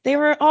They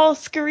were all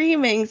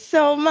screaming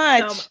so So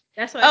much.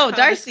 that's why it's Oh, called the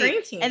Darcy.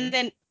 Scream And Team.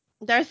 then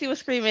Darcy was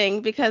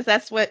screaming because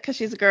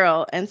she's a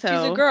girl. And She's a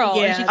so girl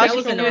and she Yeah, all that can't she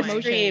was could control do her is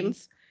annoying. scream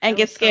emotions. and That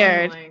get was so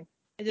scared. annoying.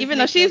 It just Even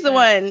though makes no she's the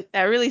sense. one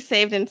that really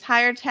saved the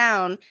entire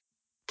town.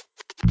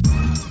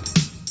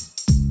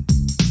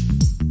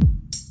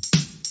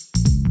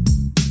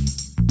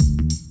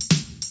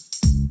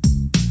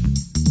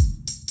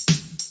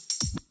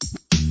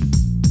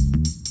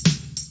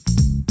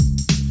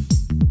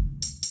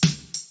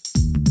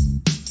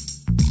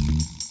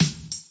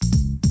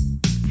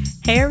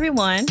 Hey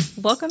everyone,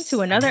 welcome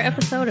to another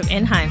episode of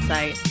In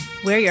Hindsight.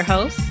 We're your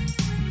hosts,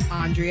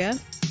 Andrea.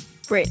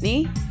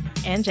 Brittany.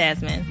 and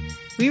Jasmine.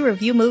 We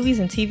review movies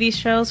and TV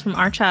shows from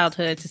our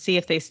childhood to see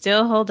if they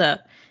still hold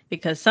up,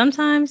 because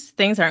sometimes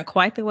things aren't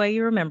quite the way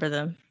you remember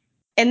them.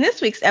 In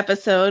this week's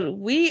episode,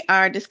 we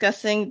are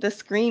discussing The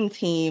Scream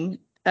Team,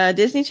 a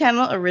Disney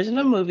Channel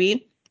original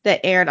movie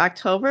that aired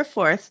October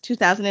 4th,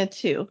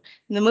 2002.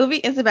 And the movie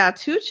is about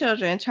two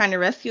children trying to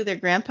rescue their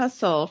grandpa's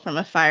soul from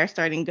a fire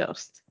starting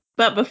ghost.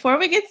 But before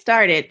we get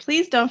started,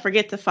 please don't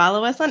forget to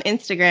follow us on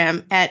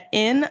Instagram at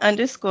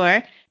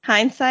in_hindsight_pod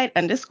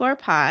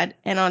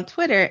and on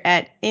Twitter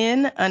at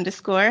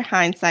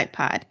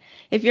in_hindsightpod.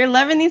 If you're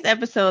loving these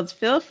episodes,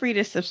 feel free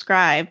to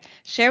subscribe,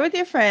 share with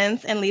your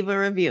friends, and leave a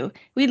review.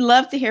 We'd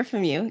love to hear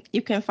from you.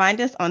 You can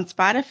find us on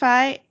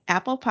Spotify,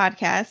 Apple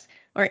Podcasts,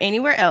 or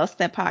anywhere else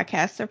that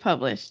podcasts are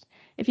published.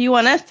 If you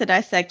want us to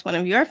dissect one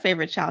of your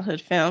favorite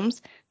childhood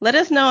films, let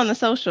us know on the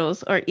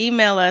socials or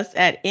email us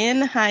at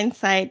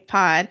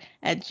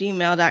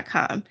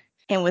inhindsightpod@gmail.com.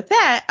 And with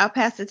that, I'll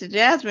pass it to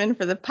Jasmine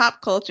for the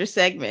pop culture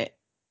segment.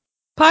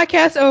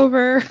 Podcast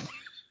over.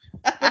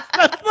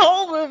 That's the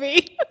whole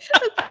movie.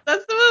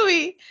 That's the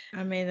movie.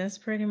 I mean, that's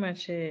pretty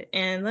much it.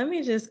 And let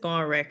me just go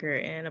on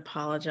record and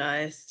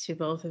apologize to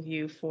both of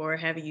you for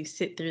having you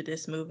sit through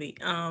this movie.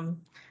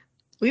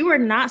 We were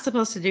not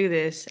supposed to do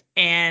this,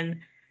 and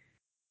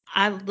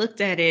I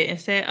looked at it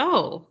and said,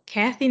 "Oh,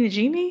 Kathy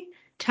Najimy,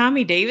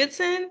 Tommy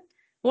Davidson.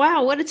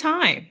 Wow, what a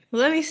time!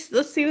 Let's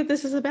see what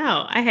this is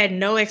about." I had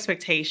no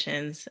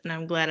expectations, and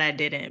I'm glad I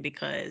didn't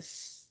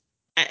because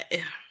I,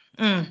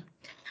 mm,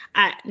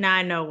 now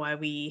I know why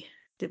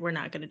we're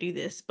not going to do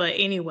this. But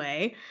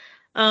anyway,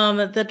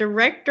 the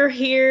director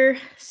here,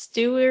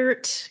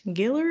 Stuart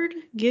Gillard,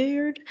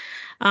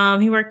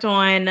 he worked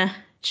on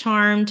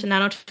Charmed,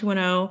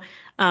 90210,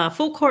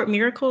 Full Court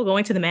Miracle,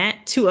 Going to the Mat,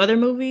 two other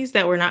movies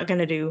that we're not going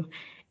to do.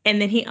 And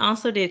then he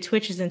also did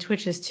Twitches and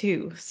Twitches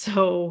too.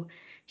 So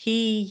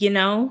he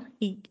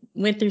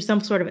went through some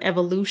sort of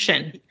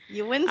evolution.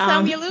 You win some,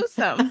 Um, you lose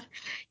some.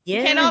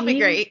 You can't yeah, all be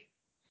great.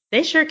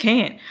 they sure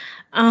can.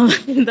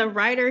 The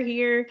writer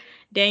here,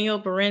 Daniel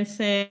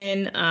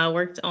Berenson,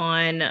 worked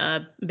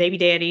on Baby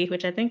Daddy,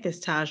 which I think is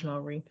Taj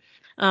Mowry.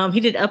 He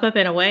did Up, Up,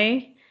 and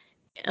Away.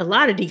 A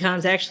lot of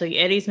DComs, actually.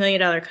 Eddie's $1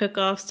 Million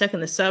Cook-Off, Stuck in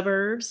the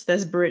Suburbs.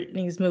 That's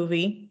Britney's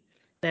movie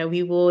that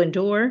we will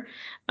endure.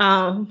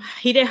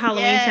 He did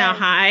Halloween Town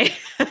Yes. High.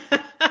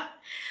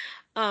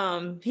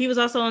 He was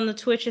also on the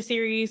Twitch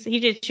series. He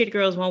did Shit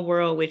Girls One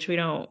World, which we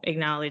don't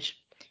acknowledge.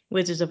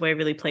 Wizards of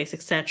Waverly Place,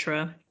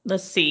 etc.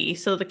 Let's see.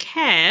 So the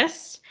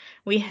cast,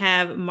 we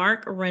have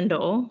Mark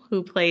Rendall,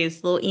 who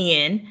plays Lil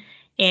Ian,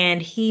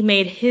 and he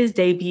made his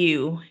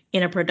debut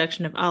in a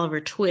production of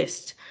Oliver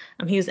Twist.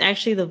 He was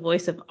actually the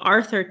voice of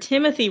Arthur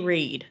Timothy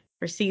Reed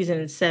for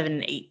seasons 7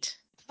 and 8.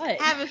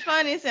 What? Having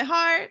fun isn't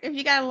hard. If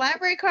you got a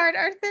library card,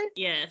 Arthur.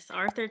 Yes,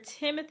 Arthur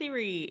Timothy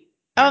Reed,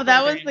 our Oh,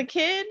 that was the brethren.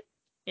 kid?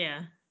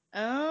 Yeah.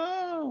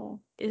 Oh.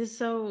 It's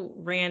so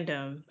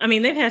random. I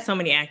mean, they've had so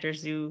many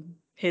actors do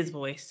his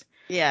voice,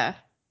 Yeah.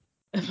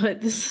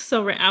 but this is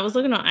so I was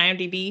looking on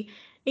IMDb,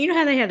 and you know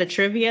how they had the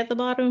trivia at the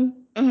bottom?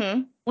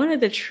 Mm-hmm. One of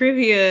the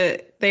trivia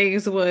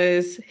things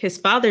was his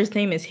father's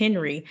name is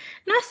Henry. And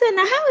I said,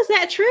 now how is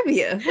that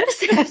trivia? What does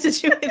that have to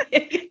do with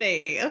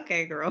anything?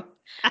 Okay, girl.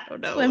 I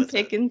don't know Slim what's up.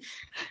 Pickens.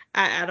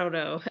 I don't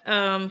know.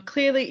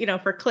 Clearly,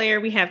 for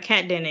Claire, we have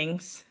Kat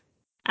Dennings.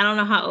 I don't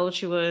know how old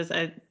she was.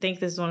 I think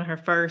this is one of her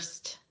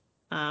first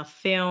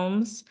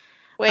films.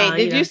 Wait, You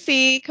did you know,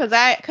 see? Cause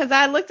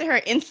I looked at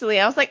her instantly.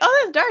 I was like,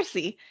 oh, that's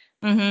Darcy.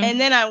 And hmm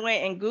then I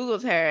went and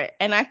Googled her,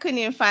 and I couldn't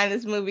even find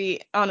this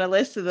movie on a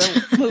list of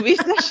the movies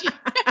that she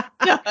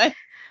done.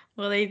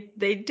 Well,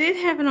 they did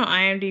have it on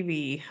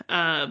IMDb.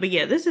 But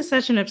yeah, this is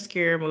such an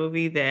obscure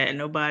movie that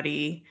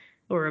nobody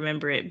will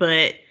remember it.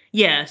 But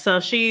yeah, so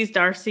she's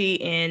Darcy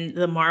in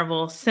the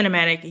Marvel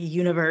Cinematic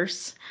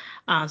Universe.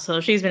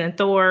 So she's been in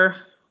Thor,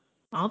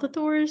 all the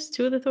Thors,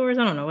 two of the Thors,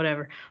 I don't know,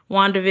 whatever.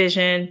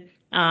 WandaVision,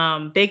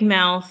 Big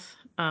Mouth,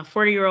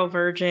 40-Year-Old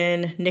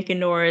Virgin, Nick and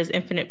Nora's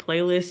Infinite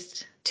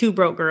Playlist, Two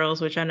Broke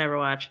Girls, which I never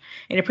watched.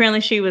 And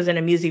apparently she was in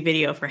a music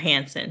video for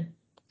Hanson.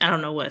 I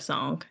don't know what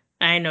song.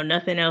 I ain't know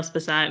nothing else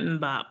beside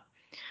Mbop.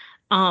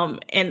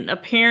 And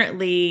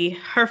apparently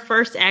her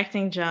first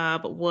acting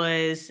job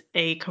was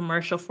a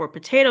commercial for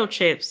potato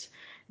chips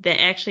that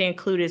actually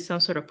included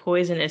some sort of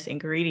poisonous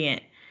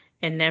ingredient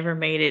and never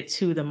made it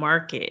to the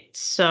market.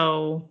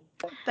 So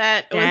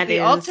That was that the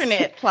is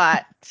alternate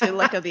plot to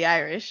Luck of the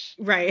Irish.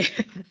 right.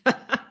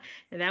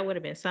 That would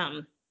have been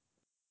something.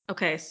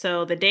 Okay,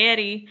 so the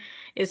daddy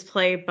is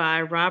played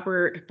by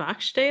Robert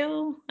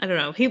Boxdale. I don't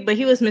know. He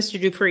was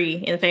Mr. Dupree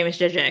in the famous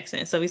Judge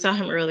Jackson. So we saw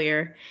him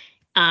earlier.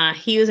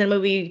 He was in a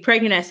movie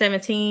Pregnant at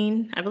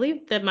 17. I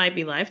believe that might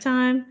be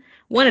Lifetime.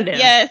 One of them.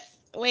 Yes.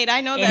 Wait,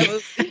 I know that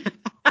movie.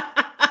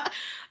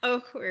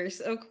 Of course,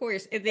 of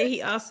course. And then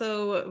he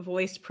also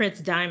voiced Prince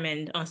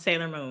Diamond on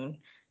Sailor Moon.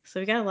 So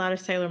we got a lot of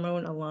Sailor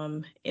Moon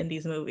alum in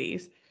these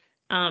movies.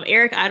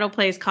 Eric Idle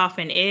plays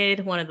Coffin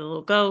Ed, one of the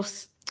little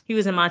ghosts. He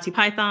was in Monty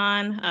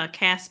Python,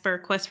 Casper,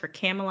 Quest for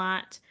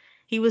Camelot.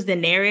 He was the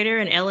narrator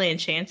in Ella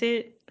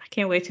Enchanted. I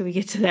can't wait till we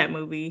get to that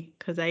movie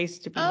because that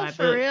used to be Oh, my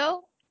for book.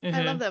 real? I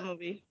Hmm love that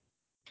movie.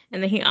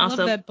 And then he I love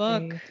also that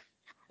book. played-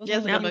 Those Yeah, are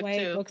it's a the good only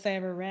book too. books I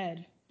ever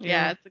read.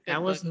 Yeah, it's a that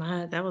good was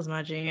book.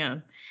 my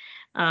jam.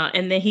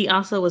 And then he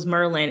also was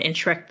Merlin in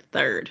Shrek the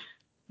Third,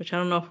 which I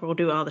don't know if we'll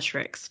do all the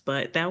Shreks,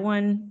 but that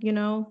one,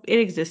 it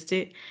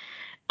existed.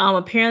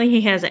 Apparently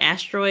he has an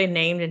asteroid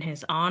named in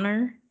his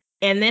honor.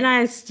 And then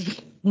I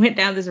went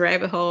down this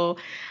rabbit hole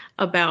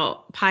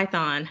about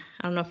Python.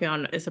 I don't know if y'all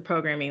know, it's a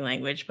programming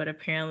language, but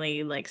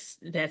apparently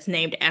that's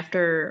named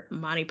after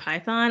Monty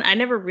Python. I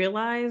never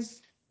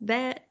realized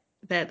that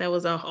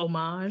was a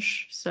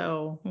homage.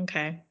 So,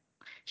 okay.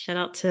 Shout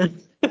out to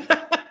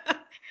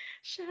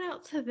shout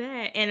out to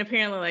that. And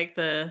apparently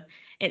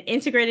an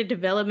integrated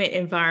development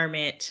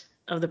environment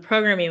of the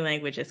programming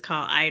language is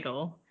called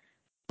IDLE,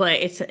 but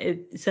it's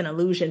an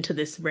allusion to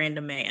this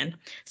random man.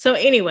 So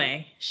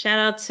anyway, shout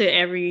out to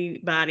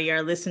everybody,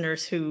 our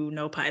listeners who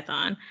know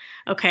Python.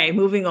 Okay,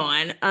 moving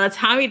on.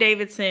 Tommy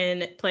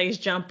Davidson plays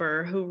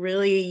Jumper, who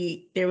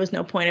really there was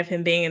no point of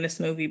him being in this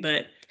movie,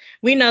 but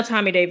we know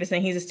Tommy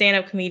Davidson. He's a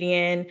stand-up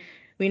comedian.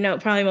 We know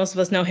probably most of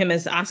us know him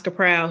as Oscar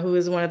Proud, who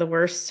is one of the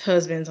worst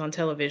husbands on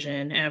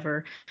television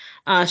ever.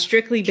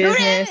 Strictly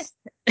Business.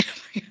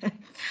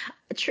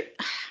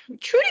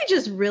 Trudy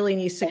just really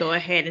needs to go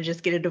ahead and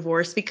just get a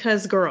divorce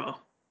because,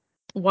 girl,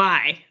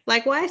 why?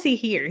 Like, why is he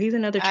here? He's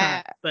another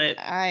child, but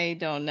I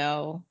don't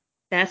know.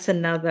 that's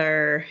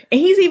another. And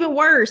he's even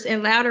worse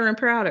and louder and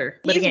prouder.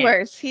 But He's again,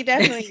 worse. He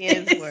definitely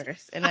is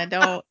worse, and I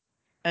don't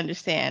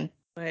understand.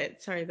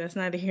 But sorry, that's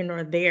neither here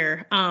nor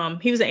there.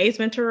 He was an Ace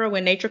Ventura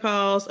when Nature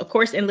Calls, of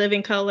course, in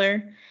Living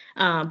Color,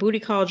 Booty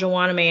Call,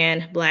 Joanna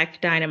Man, Black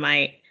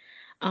Dynamite.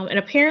 And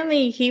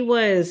apparently he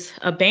was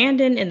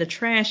abandoned in the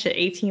trash at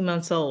 18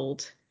 months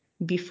old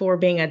before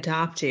being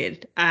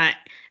adopted.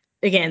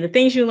 Again, the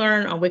things you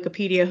learn on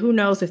Wikipedia, who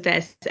knows if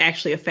that's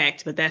actually a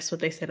fact, but that's what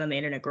they said on the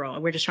internet, girl.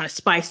 And we're just trying to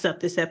spice up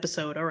this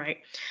episode. All right.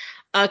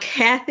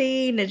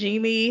 Kathy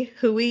Najimy,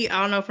 who we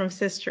all know from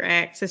Sister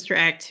Act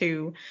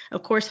 2.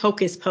 Of course,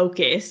 Hocus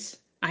Pocus,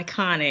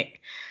 iconic.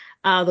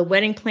 The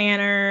Wedding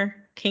Planner,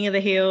 King of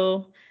the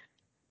Hill.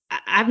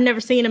 I've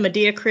never seen a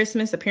Medea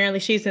Christmas. Apparently,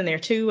 she's in there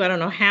too. I don't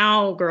know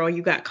how, girl,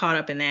 you got caught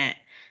up in that.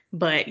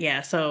 But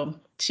yeah, so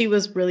she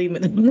was really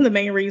one of the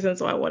main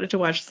reasons why I wanted to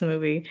watch this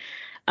movie.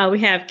 We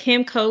have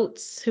Kim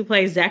Coates, who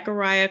plays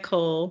Zachariah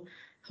Cole,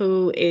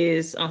 who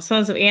is on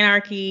Sons of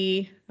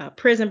Anarchy,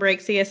 Prison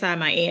Break, CSI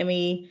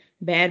Miami,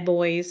 Bad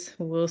Boys,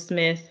 Will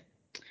Smith.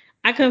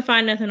 I couldn't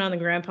find nothing on the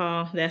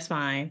grandpa. That's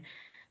fine.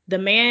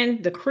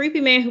 The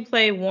creepy man who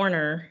played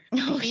Warner.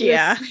 Oh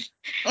yeah.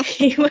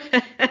 He was,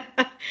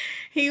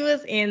 he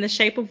was in The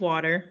Shape of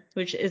Water,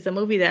 which is a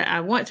movie that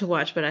I want to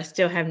watch, but I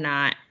still have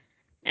not.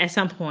 At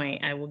some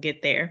point, I will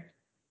get there.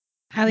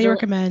 Highly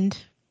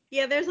recommend.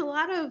 Yeah, there's a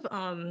lot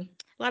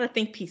of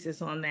think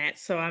pieces on that,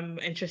 so I'm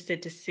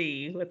interested to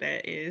see what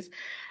that is.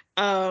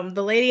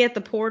 The lady at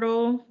the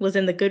portal was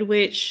in The Good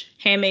Witch,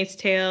 Handmaid's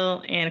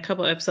Tale, and a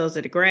couple episodes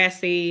of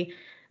Degrassi.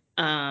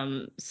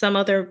 Some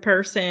other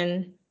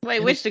person.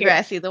 Wait, which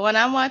Degrassi? The one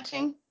I'm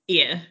watching?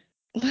 Yeah.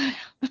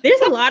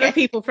 There's a lot of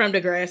people from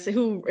Degrassi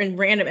who in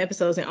random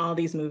episodes in all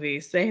these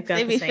movies. They've got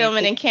They be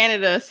filming in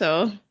Canada,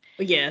 so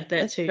yeah,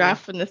 that too. Drop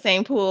from the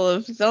same pool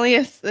of there's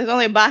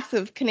only a box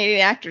of Canadian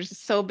actors. It's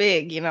so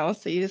big,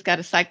 so you just got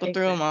to cycle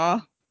through them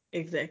all.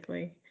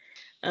 Exactly.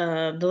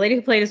 The lady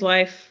who played his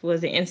wife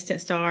was an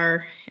instant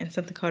star in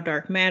something called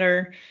Dark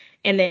Matter.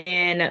 And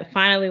then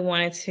finally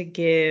wanted to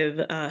give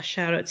a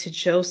shout out to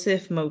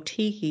Joseph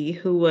Motiki,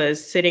 who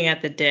was sitting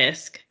at the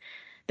desk.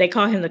 They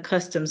call him the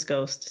customs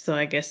ghost, so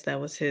I guess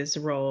that was his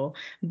role.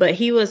 But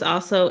he was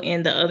also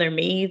in The Other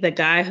Me, the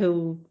guy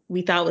who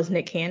we thought was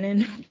Nick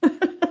Cannon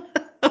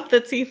of the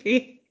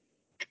TV.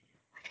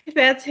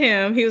 That's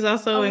him. He was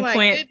also in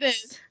Quint.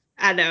 Goodness.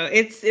 I know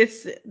it's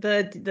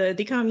the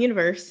DCOM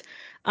universe.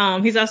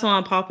 He's also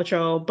on Paw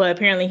Patrol, but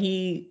apparently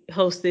he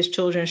hosts this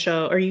children's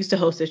show, or used to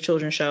host this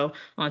children's show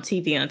on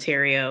TV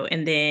Ontario.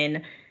 And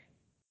then,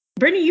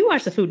 Brittany, you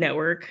watch the Food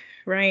Network,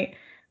 right?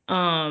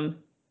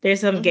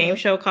 There's some game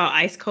show called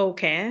Ice Cold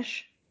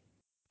Cash.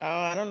 Oh,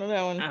 I don't know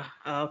that one.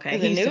 Oh, okay.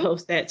 He used to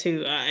host that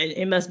too.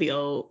 It must be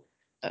old,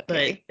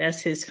 but that's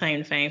his claim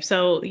to fame.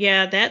 So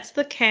yeah, that's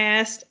the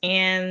cast,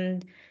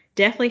 and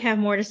definitely have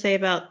more to say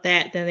about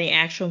that than the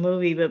actual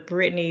movie. But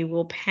Brittany,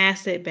 we'll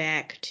pass it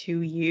back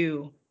to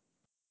you.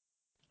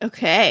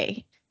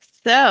 Okay,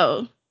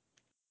 so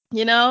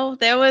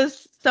there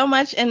was so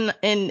much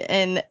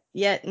in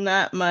yet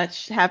not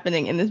much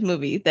happening in this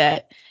movie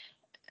that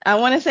I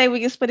want to say we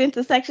can split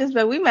into sections,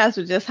 but we might as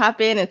well just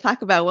hop in and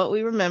talk about what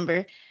we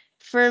remember.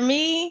 For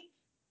me,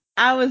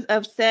 I was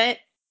upset.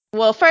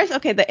 Well, first,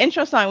 okay, the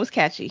intro song was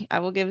catchy. I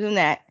will give them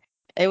that.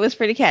 It was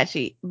pretty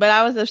catchy. But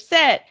I was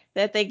upset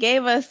that they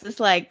gave us this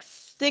like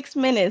 6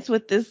 minutes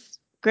with this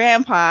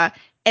grandpa,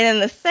 and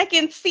in the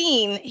second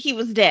scene, he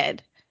was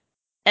dead.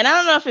 And I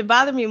don't know if it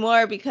bothered me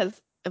more because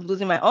of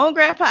losing my own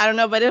grandpa. I don't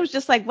know, but it was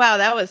just like, wow,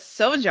 that was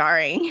so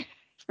jarring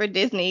for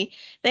Disney.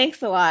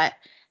 Thanks a lot.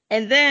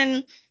 And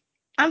then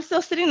I'm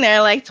still sitting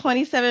there like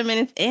 27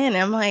 minutes in. And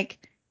I'm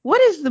like,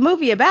 what is the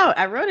movie about?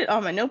 I wrote it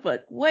on my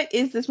notebook. What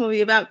is this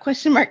movie about?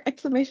 Question mark,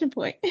 exclamation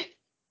point.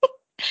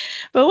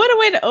 But what a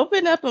way to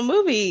open up a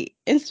movie,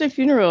 Instant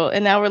Funeral.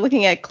 And now we're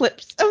looking at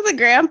clips of the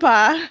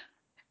grandpa.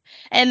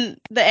 And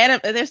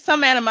there's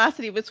some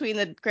animosity between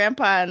the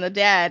grandpa and the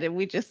dad. And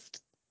we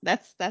just,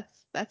 that's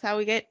how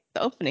we get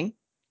the opening.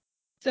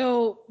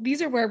 So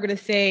these are where I'm going to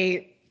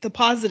say the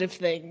positive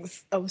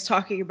things I was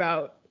talking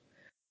about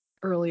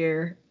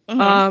earlier.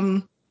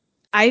 Mhm.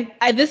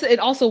 It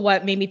also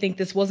what made me think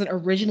this wasn't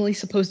originally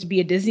supposed to be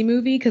a Disney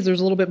movie because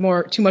there's a little bit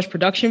too much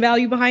production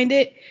value behind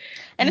it.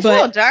 And it's a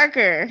little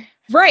darker.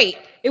 Right.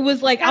 It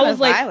was like, I was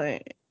like,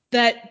 violent.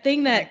 That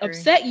thing that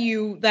upset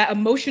you, that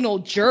emotional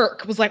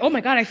jerk was like, oh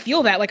my God, I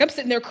feel that. Like I'm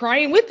sitting there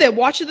crying with them,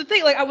 watching the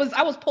thing. Like I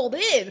was pulled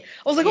in. I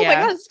was like, oh my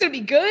God, this is going to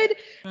be good.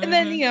 And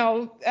then,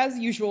 as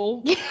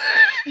usual,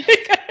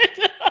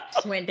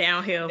 just went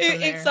downhill from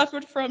there. It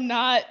suffered from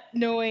not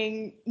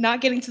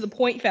getting to the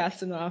point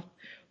fast enough.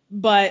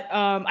 But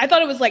I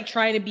thought it was like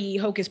trying to be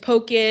Hocus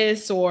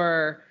Pocus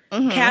or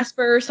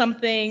Casper or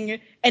something.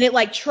 And it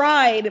like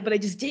tried, but I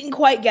just didn't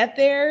quite get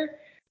there.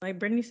 Like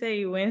Brittany said,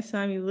 you win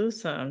some, you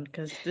lose some.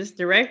 Because this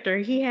director,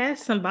 he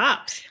has some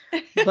bops.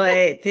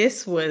 But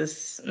this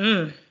was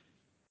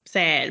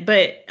sad.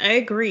 But I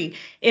agree.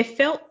 It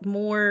felt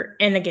more,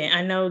 and again,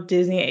 I know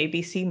Disney and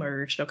ABC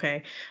merged,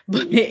 okay?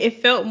 But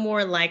it felt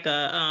more like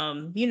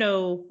a,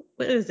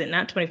 what is it?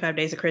 Not 25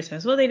 Days of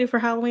Christmas. What do they do for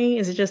Halloween?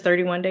 Is it just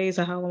 31 Days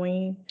of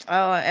Halloween? Oh,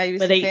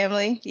 ABC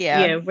Family?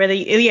 Yeah. Yeah,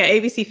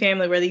 ABC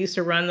Family, where they used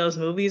to run those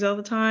movies all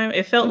the time.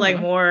 It felt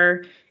like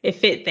more, it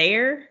fit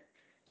there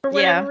for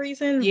whatever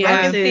reason. Yeah,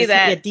 I can see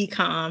that.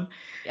 DCOM.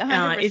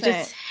 100%. It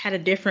just had a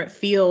different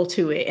feel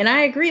to it. And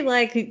I agree,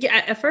 like,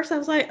 at first I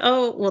was like,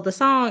 oh, well, the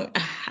song,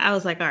 I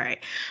was like, all right.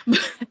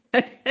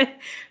 It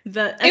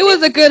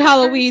was a good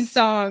Halloween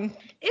song.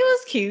 It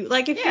was cute.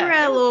 Like, if you were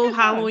at a little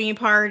Halloween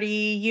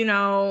party,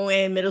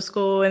 in middle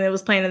school and it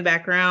was playing in the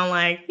background,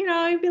 like,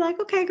 you'd be like,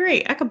 okay,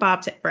 great. I could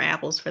bob for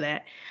apples for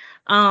that.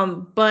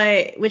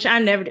 But which I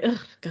never did. Ugh,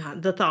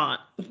 God, the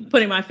thought,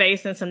 putting my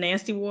face in some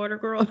nasty water,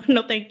 girl.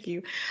 No, thank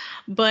you.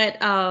 But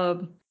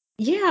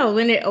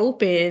when it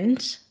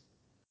opened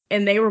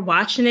and they were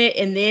watching it,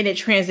 and then it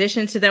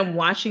transitioned to them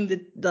watching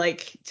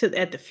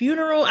at the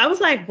funeral, I was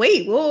like,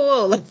 wait,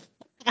 whoa, like,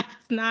 I'm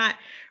not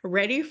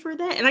ready for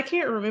that. And I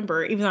can't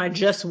remember, even though I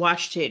just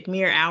watched it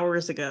mere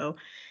hours ago.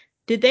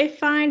 Did they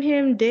find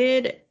him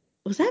dead?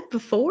 Was that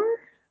before?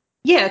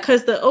 Yeah,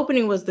 because the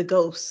opening was the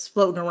ghosts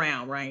floating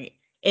around, right?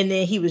 And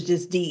then he was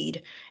just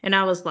deed. And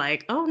I was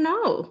like, oh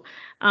no.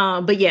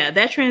 But yeah,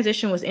 that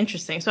transition was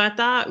interesting. So I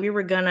thought it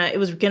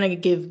was gonna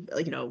give,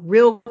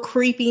 real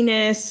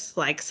creepiness,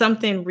 like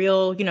something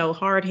real,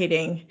 hard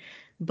hitting.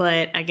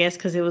 But I guess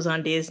because it was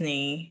on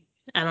Disney,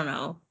 I don't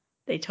know,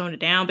 they toned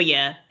it down. But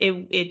yeah,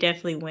 it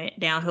definitely went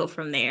downhill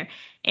from there.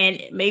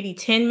 And maybe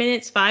 10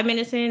 minutes, 5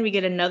 minutes in, we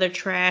get another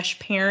trash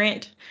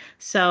parent.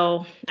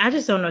 So I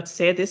just don't know what to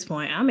say at this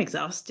point. I'm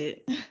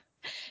exhausted.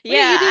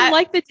 Yeah, Wait, you didn't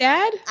like the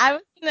dad? I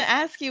was going to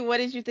ask you, what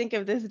did you think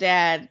of this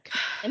dad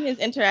and his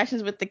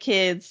interactions with the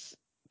kids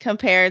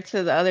compared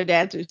to the other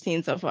dads we've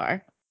seen so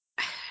far?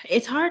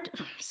 It's hard.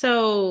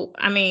 So,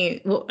 I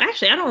mean, well,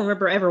 actually, I don't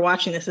remember ever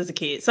watching this as a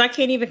kid, so I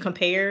can't even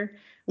compare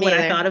what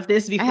I thought of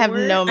this before. I have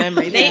no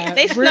memory.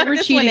 They snuck we're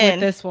this cheating one in. with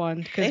this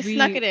one they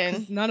snuck it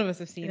in. None of us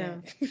have seen it.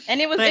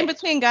 And it was in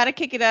between Gotta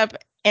Kick It Up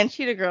and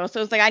Cheetah Girl,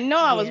 so it's like I know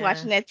I was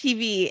watching that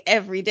TV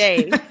every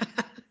day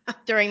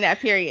during that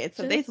period,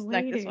 so they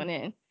snuck this one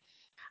in.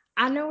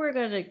 I know we're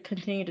going to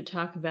continue to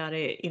talk about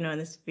it, in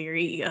this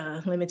very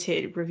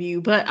limited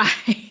review, but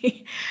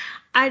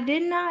I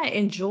did not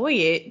enjoy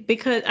it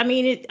because, I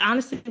mean, it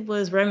honestly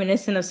was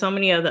reminiscent of so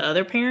many of the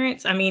other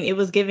parents. I mean, it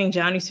was giving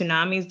Johnny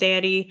Tsunami's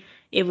daddy.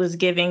 It was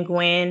giving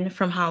Gwen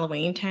from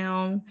Halloween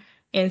Town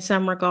in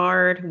some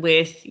regard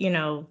with,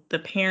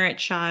 the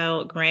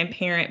parent-child,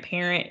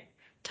 grandparent-parent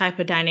type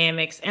of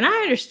dynamics. And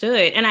I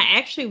understood. And I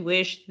actually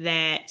wished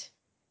that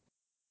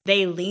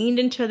they leaned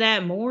into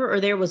that more, or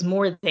there was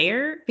more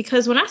there,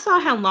 because when I saw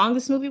how long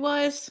this movie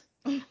was,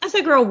 I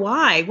said, girl,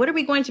 why? What are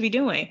we going to be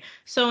doing?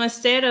 So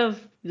instead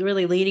of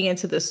really leading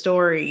into the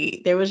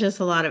story, there was just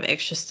a lot of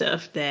extra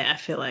stuff that I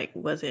feel like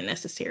wasn't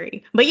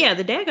necessary. But yeah,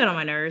 the dad got on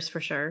my nerves for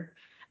sure.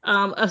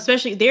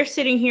 Especially they're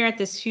sitting here at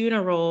this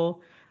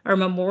funeral or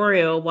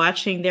memorial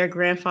watching their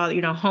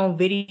grandfather, home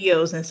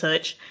videos and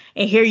such.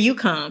 And here you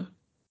come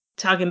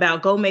talking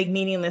about go make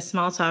meaningless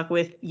small talk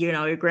with,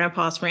 your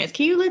grandpa's friends.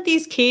 Can you let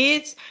these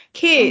kids,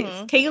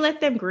 can you let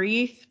them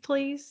grieve,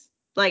 please?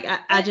 Like,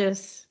 I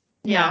just,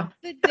 yeah.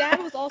 no. The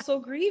dad was also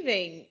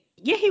grieving.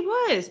 Yeah, he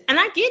was. And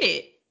I get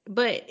it.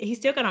 But he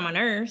still got on my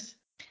nerves.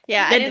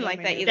 Yeah, I didn't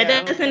like that either.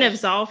 That doesn't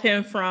absolve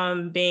him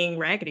from being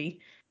raggedy.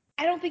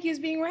 I don't think he was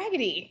being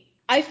raggedy.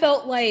 I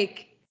felt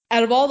like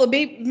out of all the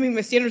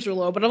my standards were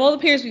low, but of all the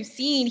parents we've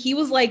seen, he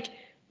was like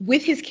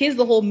with his kids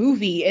the whole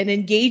movie and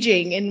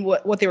engaging in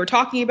what they were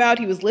talking about.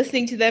 He was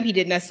listening to them. He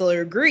didn't necessarily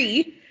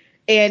agree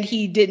and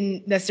he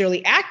didn't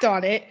necessarily act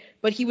on it,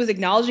 but he was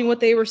acknowledging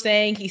what they were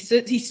saying. He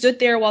stood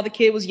there while the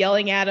kid was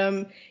yelling at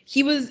him.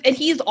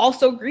 He's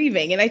also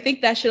grieving, and I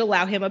think that should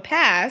allow him a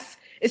pass,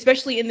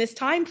 especially in this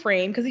time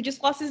frame, because he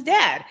just lost his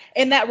dad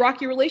and that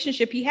rocky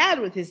relationship he had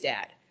with his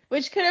dad.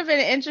 Which could have been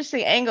an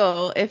interesting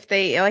angle if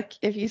they, like,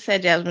 if you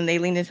said, Jasmine, they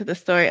leaned into the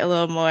story a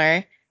little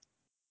more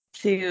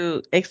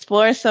to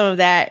explore some of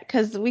that,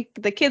 because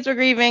the kids were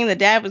grieving, the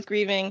dad was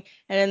grieving,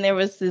 and then there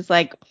was this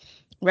like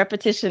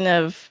repetition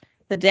of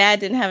the dad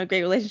didn't have a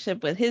great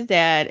relationship with his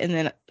dad, and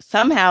then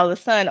somehow the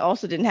son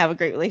also didn't have a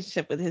great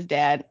relationship with his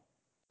dad,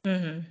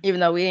 even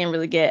though we didn't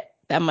really get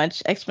that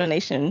much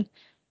explanation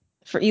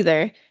for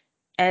either.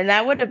 And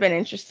that would have been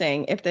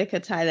interesting if they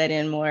could tie that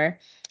in more.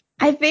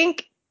 I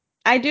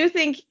do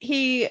think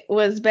he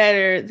was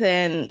better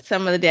than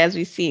some of the dads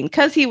we've seen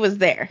because he was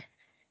there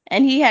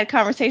and he had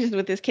conversations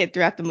with his kid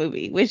throughout the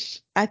movie,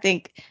 which I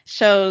think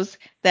shows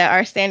that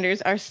our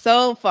standards are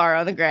so far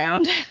on the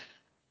ground.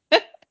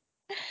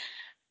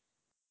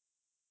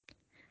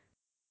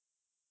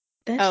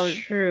 That's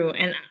true.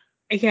 And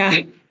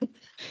yeah,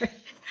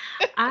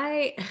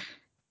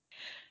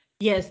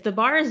 yes, the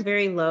bar is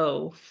very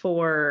low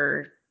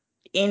for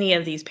any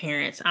of these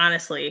parents,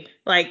 honestly.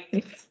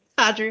 Like,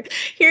 Audrey,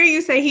 hearing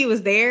you say he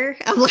was there,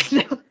 I'm like,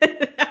 no,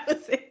 that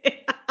was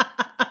it.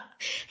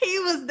 He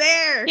was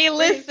there. He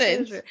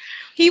listened.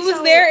 He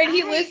was there and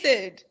he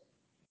listened.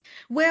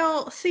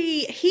 Well,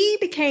 see, he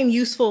became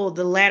useful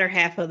the latter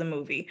half of the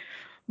movie.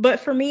 But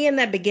for me in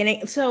that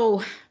beginning,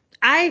 so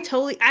I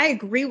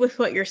agree with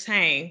what you're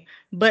saying,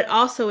 but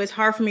also it's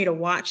hard for me to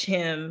watch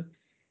him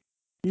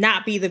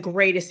not be the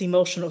greatest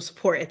emotional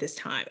support at this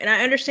time. And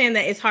I understand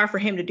that it's hard for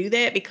him to do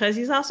that because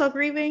he's also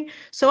grieving.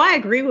 So I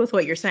agree with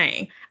what you're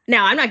saying.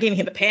 Now, I'm not giving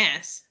him a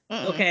pass.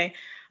 Okay.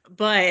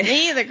 But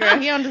me either, girl.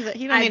 He don't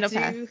need a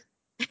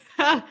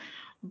pass.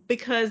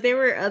 Because there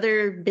were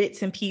other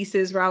bits and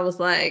pieces where I was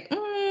like,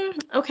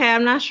 okay,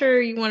 I'm not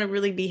sure you want to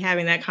really be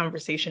having that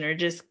conversation, or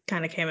just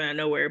kind of came out of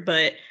nowhere.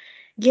 But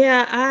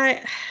yeah,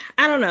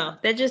 I don't know.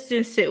 That just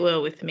didn't sit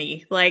well with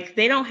me. Like,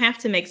 they don't have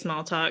to make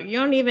small talk. You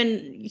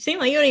seem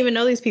like you don't even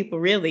know these people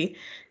really.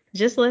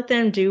 Just let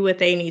them do what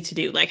they need to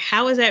do. Like,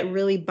 how is that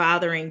really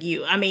bothering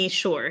you? I mean,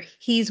 sure,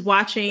 he's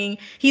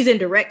in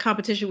direct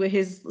competition with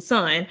his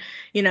son,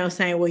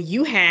 saying, well,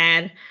 you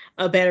had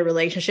a better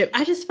relationship.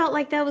 I just felt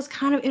like that was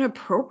kind of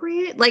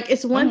inappropriate. Like,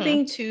 it's one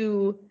thing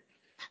to,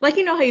 like,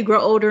 how you grow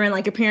older and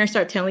like your parents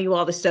start telling you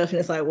all this stuff and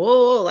it's like,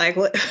 whoa, like,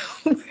 what,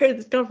 where did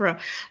this come from?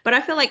 But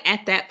I feel like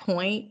at that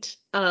point,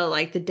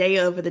 like the day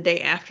of or the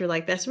day after,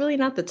 like, that's really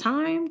not the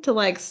time to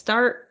like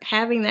start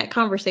having that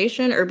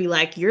conversation, or be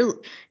like,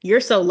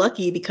 you're so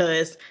lucky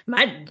because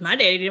my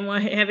daddy didn't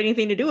want to have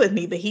anything to do with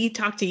me, but he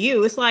talked to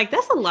you. It's like,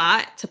 that's a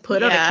lot to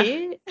put on a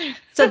kid.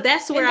 So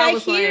that's where I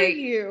was like,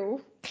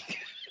 you.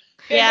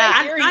 Yeah,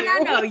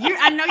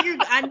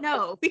 I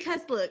know, because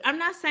look, I'm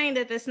not saying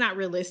that that's not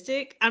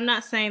realistic. I'm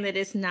not saying that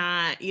it's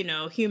not,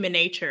 human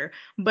nature,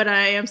 but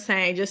I am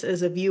saying, just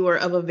as a viewer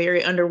of a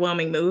very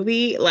underwhelming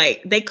movie,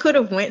 like, they could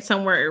have went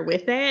somewhere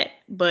with that,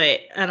 but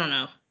I don't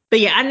know. But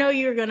yeah, I know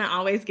you're going to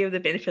always give the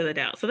benefit of the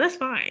doubt, so that's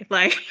fine.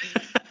 Like,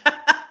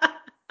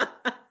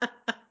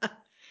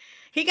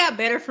 he got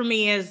better for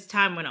me as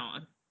time went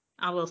on.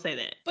 I will say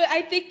that. But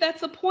I think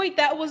that's the point.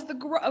 That was the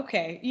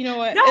okay. You know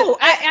what? No,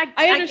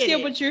 I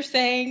understand what you're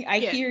saying. I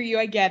hear you.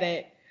 I get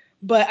it.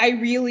 But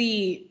I'm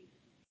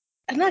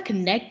not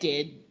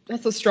connected.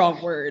 That's a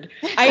strong word.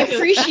 I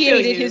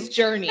appreciated his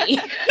journey.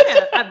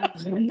 Yeah,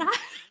 I'm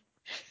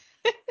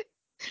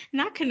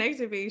not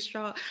connected being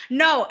strong.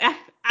 No,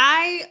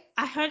 I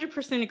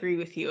 100% agree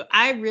with you.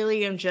 I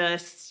really am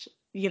just,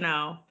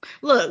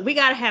 look, we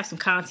got to have some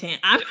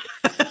content.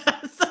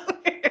 So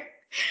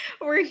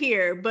we're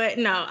here. But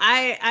no,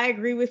 I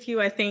agree with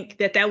you. I think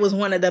that was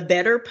one of the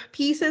better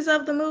pieces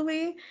of the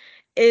movie,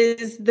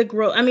 is the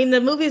growth. I mean,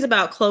 the movie is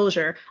about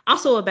closure,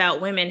 also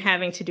about women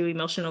having to do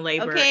emotional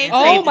labor. Okay. And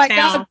save the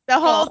town. God, the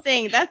whole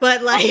thing.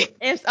 But like,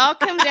 it all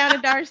comes down to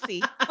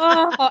Darcy.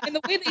 And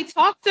the way they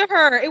talked to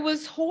her, it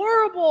was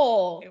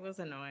horrible. It was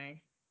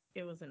annoying.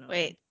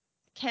 Wait,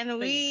 can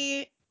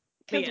we?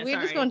 Because yeah,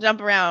 we're just gonna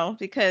jump around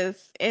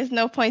because there's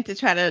no point to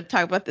try to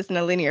talk about this in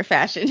a linear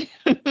fashion.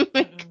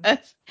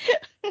 Because,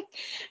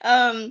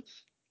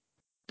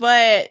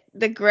 but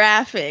the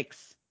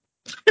graphics.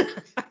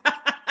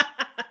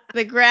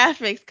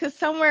 Because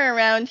somewhere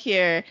around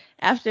here,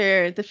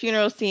 after the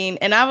funeral scene,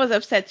 and I was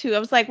upset too. I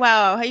was like,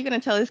 wow, how are you going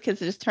to tell these kids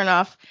to just turn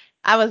off?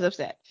 I was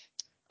upset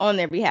on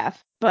their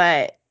behalf.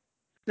 But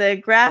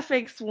the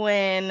graphics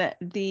when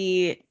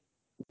the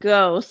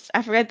ghost,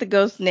 I forget the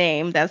ghost's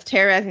name, that's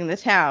terrorizing the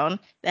town,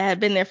 that had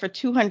been there for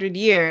 200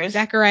 years.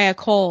 Zachariah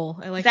Cole.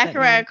 I like that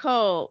Zachariah name.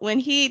 Cole. When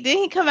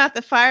he come out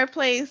the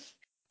fireplace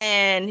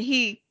and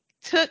he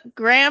took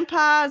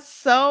Grandpa's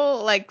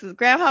soul, like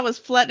Grandpa was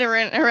flooding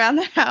around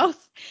the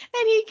house,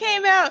 and he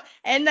came out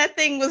and that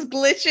thing was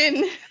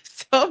glitching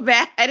so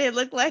bad. It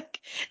looked like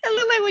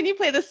when you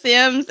play The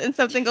Sims and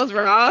something goes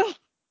wrong.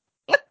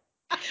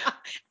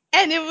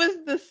 And it was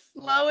the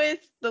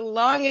slowest, the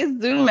longest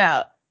zoom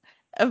out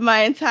of my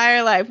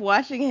entire life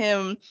watching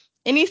him,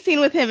 any scene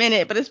with him in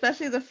it, but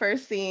especially the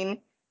first scene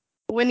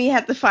when he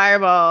had the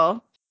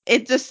fireball.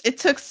 It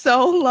took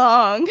so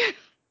long.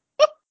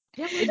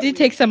 It did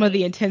take some of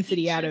the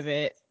intensity out of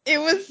it. It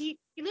was. He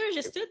literally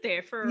just stood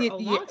there for a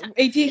long time.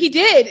 He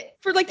did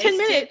for like 10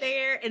 minutes.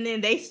 There, and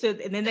then they stood,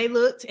 and then they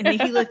looked, and then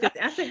he looked at.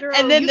 I said, "Girl,"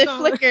 and then it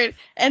flickered,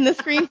 and the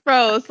screen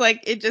froze.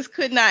 Like it just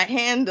could not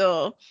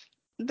handle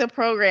the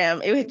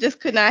program. It just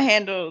could not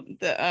handle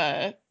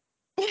the.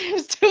 It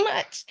was too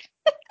much.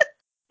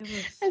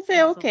 I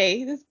say,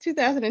 okay, this is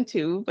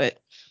 2002, but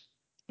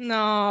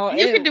no,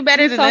 you could do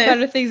better than this.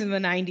 Better things in the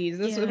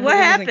 90s. What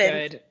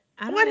happened?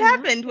 What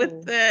happened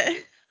with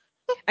the?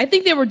 I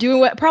think they were doing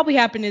what probably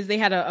happened is they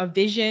had a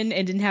vision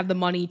and didn't have the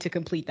money to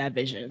complete that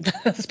vision.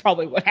 That's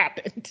probably what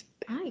happened.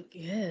 I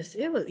guess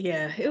it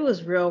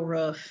was real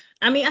rough.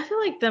 I mean, I feel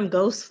like them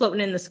ghosts floating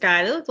in the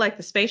sky, they look like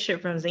the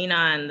spaceship from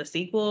Xenon, the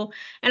sequel.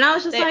 And I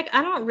was just like,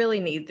 I don't really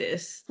need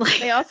this. Like,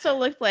 they also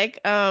looked like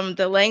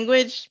the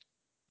language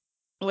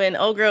when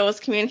old girl was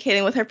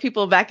communicating with her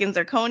people back in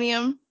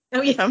Zirconium.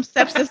 Oh, yeah. From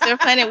Stepsister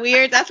Planet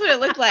Weird. That's what it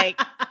looked like.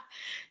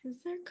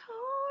 Zirconia.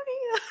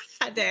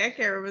 I can't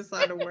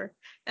remember the word.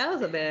 That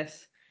was a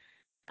mess.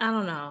 I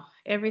don't know.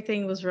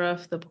 Everything was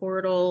rough. The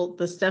portal,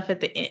 the stuff at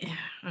the end.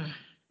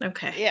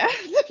 Okay. Yeah.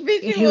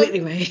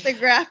 Anyway. The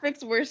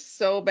graphics were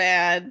so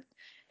bad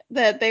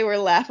that they were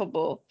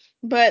laughable.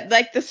 But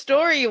like the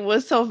story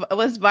was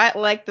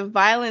like the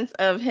violence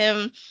of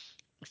him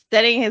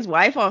setting his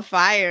wife on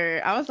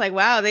fire. I was like,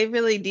 wow, they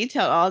really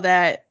detailed all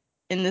that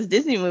in this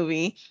Disney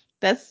movie.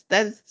 That's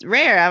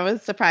rare. I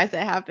was surprised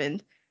that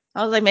happened.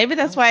 I was like, maybe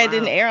that's why it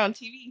didn't air on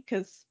TV,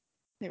 because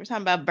they were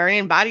talking about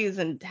burning bodies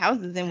and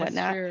houses and whatnot.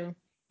 That's true.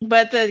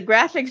 But the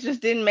graphics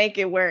just didn't make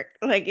it work.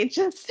 Like it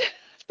just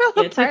fell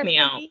apart. It took me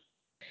out.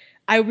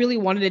 I really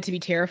wanted it to be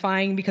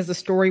terrifying because the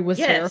story was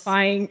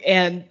terrifying,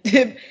 and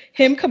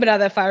him coming out of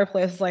that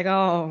fireplace was like,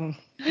 oh,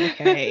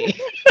 okay.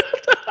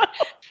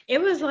 It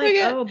was like,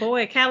 oh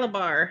boy,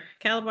 Calabar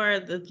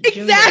the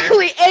junior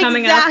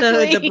coming out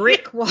the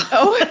brick wall.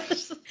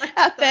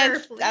 out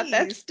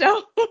that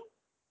stone.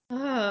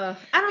 I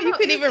don't know. You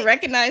couldn't even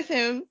recognize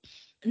him.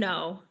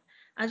 No,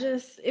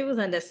 it was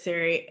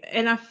unnecessary,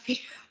 and I feel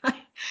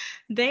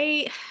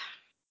like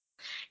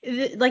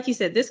like you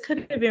said, this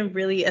could have been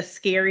really a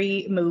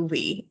scary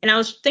movie. And I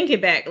was thinking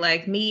back,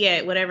 like me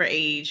at whatever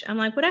age, I'm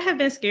like, would I have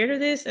been scared of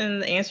this?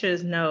 And the answer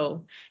is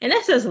no. And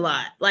that says a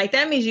lot. Like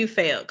that means you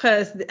failed,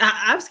 because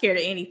I'm scared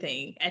of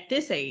anything at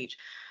this age.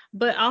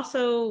 But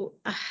also,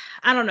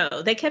 I don't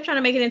know. They kept trying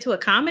to make it into a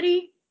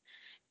comedy,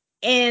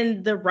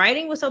 and the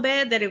writing was so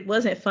bad that it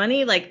wasn't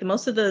funny. Like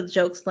most of the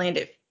jokes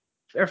landed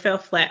or fell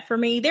flat for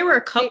me. There were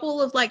a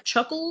couple of like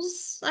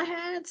chuckles I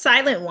had,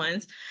 silent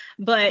ones,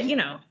 but you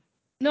know.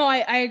 No,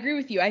 I agree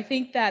with you. I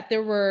think that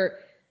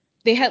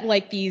they had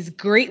like these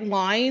great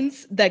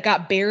lines that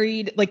got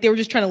buried. Like they were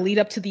just trying to lead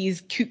up to these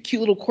cute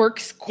little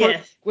quirks.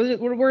 Yes. What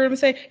word am I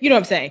saying? You know what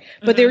I'm saying.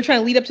 Mm-hmm. But they were trying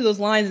to lead up to those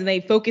lines, and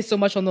they focused so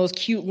much on those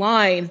cute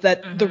lines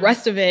that the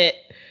rest of it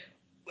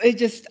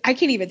I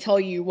can't even tell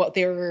you what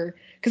they were.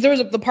 Because there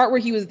was the part where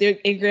he was there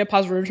in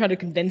Grandpa's room trying to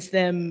convince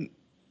them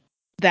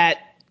that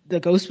the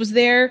ghost was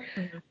there.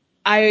 Mm-hmm.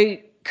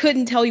 I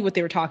couldn't tell you what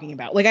they were talking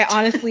about. Like I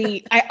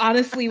honestly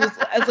was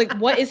like,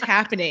 what is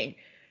happening?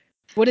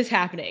 What is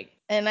happening?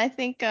 And I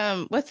think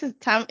what's his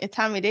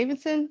Tommy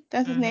Davidson?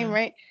 That's his name,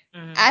 right?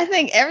 Mm-hmm. I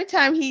think every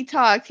time he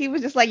talked, he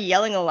was just like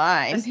yelling a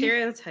line. A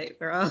stereotype,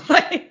 girl.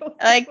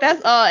 Like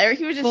that's all.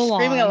 He was just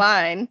screaming a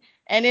line,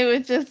 and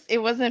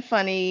it wasn't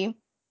funny.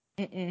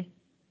 Mm-mm.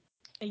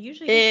 It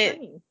usually is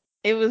funny.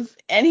 It was,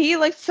 and he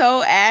looked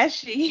so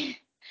ashy.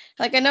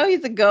 Like I know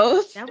he's a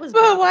ghost, but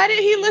why did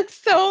he look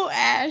so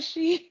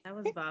ashy? That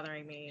was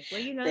bothering me.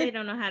 Well, they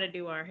don't know how to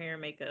do our hair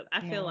and makeup.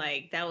 I feel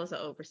like that was an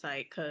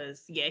oversight,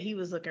 because he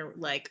was looking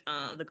like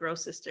the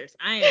Gross sisters.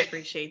 I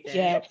appreciate that.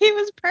 Yeah, he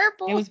was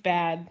purple. It was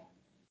bad.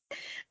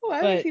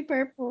 Why was he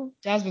purple?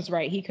 Jasmine's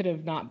right. He could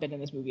have not been in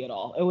this movie at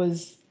all.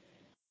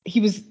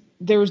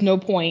 There was no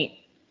point.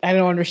 I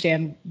don't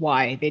understand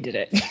why they did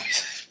it.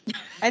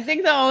 I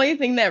think the only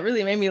thing that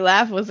really made me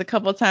laugh was a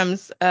couple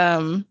times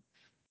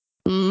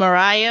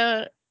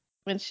Mariah,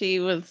 when she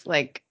broke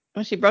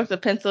the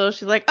pencil,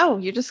 she's like, oh,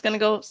 you're just gonna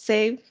go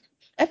save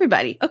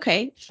everybody.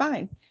 Okay,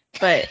 fine.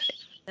 But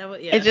it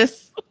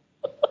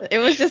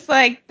was just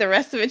like the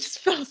rest of it just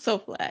felt so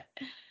flat.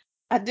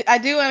 I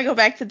do want to go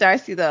back to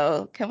Darcy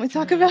though. Can we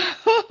talk about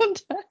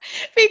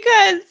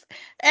because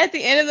at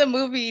the end of the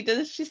movie,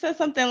 she said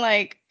something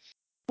like,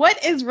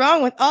 what is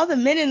wrong with all the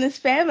men in this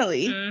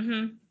family?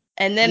 Mm-hmm.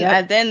 And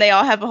then then they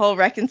all have a whole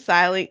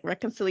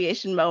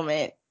reconciliation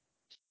moment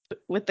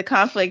with the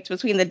conflict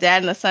between the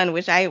dad and the son,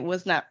 which we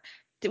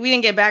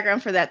didn't get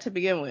background for that to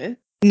begin with.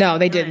 No,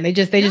 they didn't. They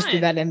just threw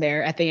that in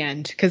there at the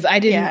end because I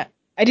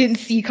didn't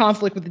see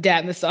conflict with the dad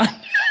and the son.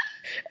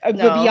 But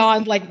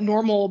beyond like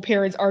normal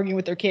parents arguing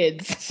with their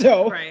kids.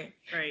 So right.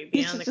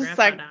 Beyond the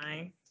grandpa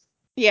dying.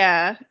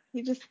 Yeah.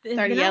 He just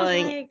started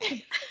yelling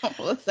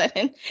all of a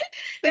sudden.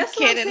 The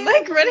kid and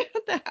running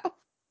out the house.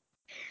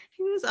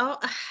 He was all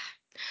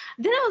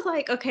then I was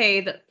like,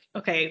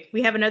 okay,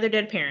 we have another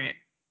dead parent.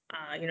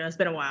 It's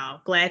been a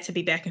while. Glad to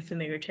be back in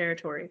familiar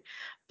territory.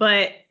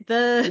 But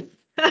they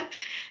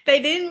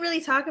didn't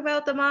really talk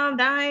about the mom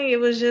dying. It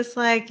was just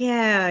like,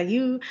 yeah,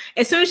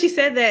 as soon as she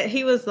said that,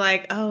 he was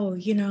like, oh,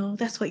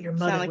 that's what your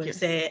mother would have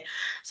said.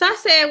 So I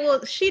said,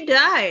 well, she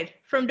died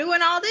from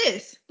doing all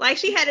this. Like,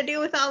 she had to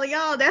deal with all of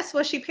y'all. That's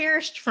what she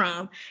perished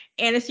from.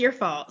 And it's your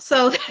fault.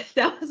 So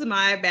that was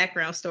my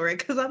background story.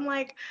 Because I'm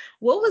like,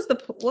 what was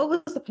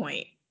the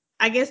point?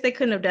 I guess they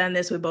couldn't have done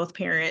this with both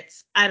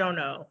parents. I don't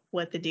know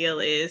what the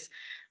deal is.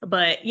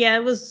 But yeah,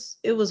 it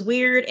was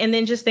weird. And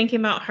then just thinking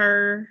about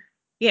her,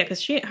 yeah,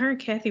 because her and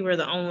Kathy were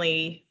the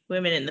only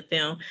women in the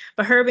film.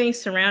 But her being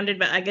surrounded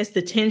by, I guess,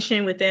 the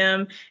tension with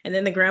them, and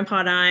then the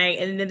grandpa dying,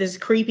 and then this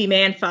creepy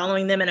man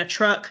following them in a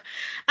truck.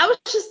 I was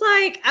just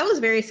like, I was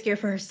very scared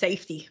for her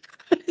safety.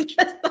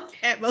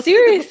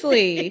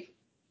 Seriously.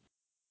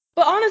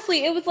 But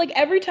honestly, it was like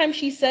every time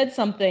she said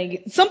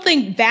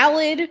something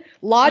valid,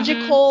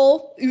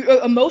 logical,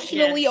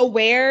 emotionally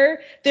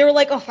aware, they were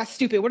like, oh, that's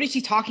stupid. What is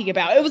she talking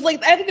about? It was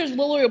like, I think there's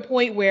literally a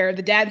point where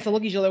the dad and son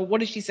look at each other,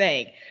 what is she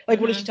saying?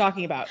 Like, what is she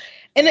talking about?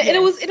 And it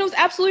was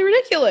absolutely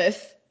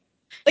ridiculous.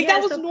 Like,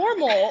 that was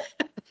normal.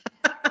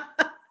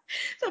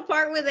 The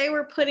part where they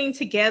were putting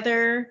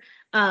together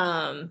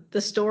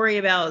the story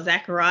about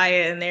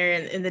Zachariah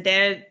and the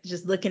dad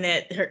just looking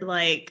at her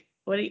like,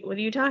 what are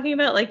you talking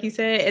about? Like you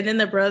said, and then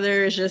the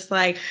brother is just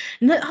like,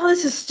 no, oh,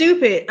 this is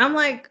stupid. I'm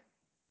like,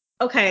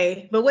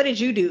 okay, but what did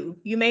you do?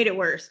 You made it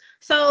worse.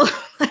 So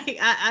like,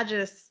 I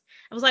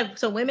was like,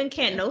 so women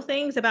can't know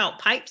things about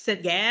pipes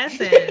and gas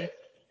and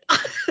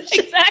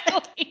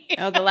exactly.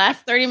 The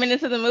last 30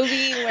 minutes of the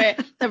movie where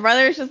the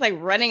brother is just like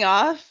running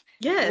off.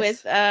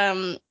 Yes.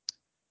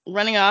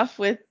 Running off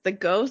with the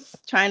ghost,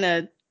 trying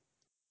to,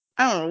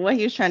 I don't know what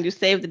he was trying to do,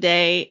 save the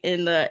day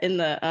in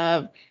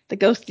the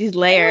ghostie's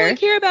lair. I don't really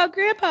care about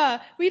Grandpa.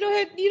 You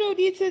don't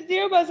need to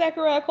hear about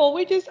Zachariah Cole.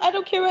 I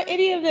don't care about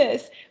any of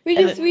this. We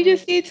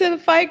just need to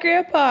fight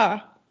Grandpa.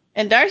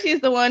 And Darcy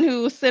is the one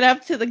who stood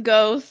up to the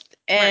ghost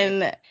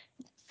and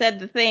said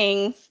the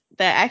things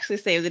that actually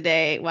saved the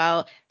day,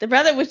 while the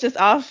brother was just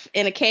off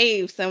in a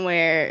cave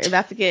somewhere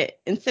about to get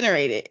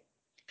incinerated.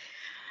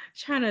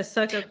 Trying to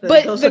suck up the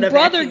But the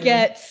brother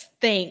gets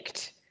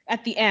thanked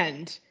at the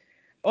end.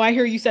 Oh, I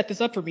hear you set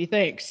this up for me.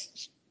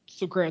 Thanks.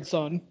 So,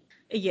 grandson.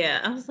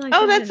 Yeah, I was like,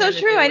 oh, that's so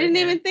true. I didn't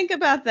even think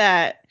about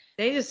that.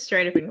 They just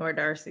straight up ignored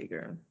Darcy,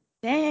 girl.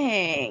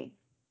 Dang.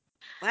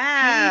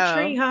 Wow.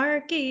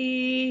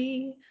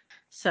 Patriarchy.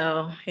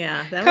 So,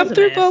 yeah, that Come was a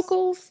through mess.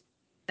 Vocals.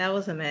 That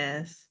was a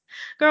mess.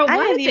 Girl, I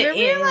didn't even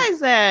realize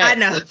that. I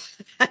know.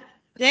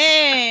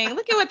 Dang,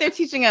 look at what they're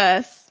teaching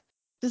us.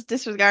 Just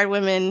disregard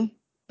women.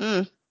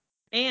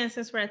 And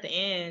since we're at the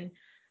end,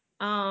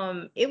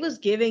 it was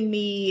giving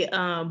me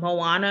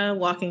Moana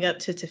walking up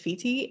to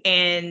Tafiti,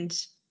 and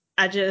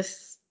I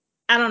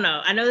don't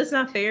know. I know that's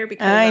not fair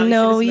because I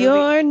know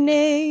your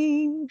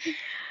name.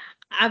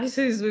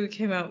 Obviously, this movie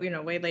came out,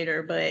 way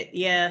later, but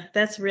yeah,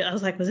 that's real. I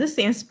was like, was this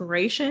the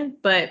inspiration?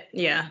 But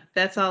yeah,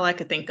 that's all I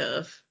could think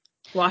of.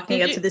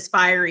 Walking up to this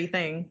fiery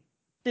thing.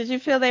 Did you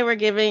feel they were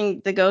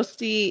giving the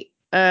ghosty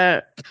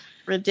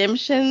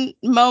redemption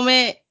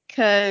moment?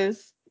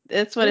 Because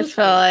that's what it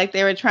felt like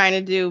they were trying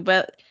to do.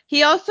 But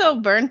he also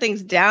burned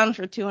things down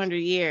for 200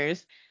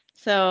 years.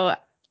 So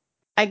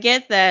I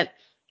get that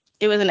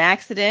it was an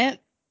accident.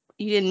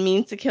 You didn't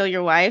mean to kill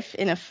your wife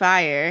in a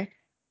fire.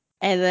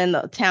 And then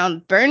the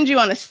town burned you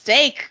on a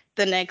stake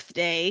the next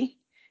day.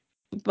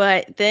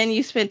 But then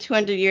you spent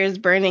 200 years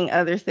burning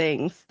other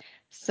things.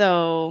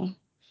 So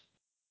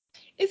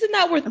isn't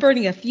that worth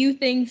burning a few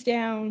things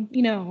down?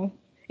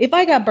 If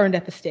I got burned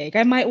at the stake,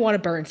 I might want to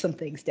burn some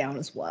things down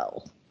as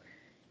well.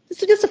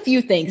 Just a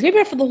few things. Maybe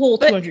not for the whole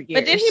 200 years.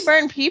 But did he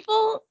burn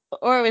people,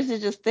 or was it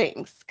just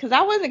things? Because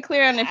I wasn't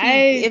clear on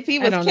if he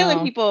was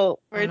killing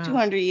people for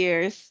 200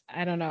 years.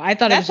 I don't know. I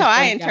thought that's it was how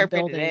I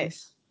interpreted it.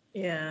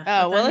 Yeah.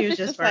 Oh, well, if it's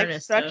just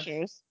like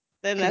structures,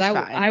 then that's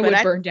fine. I would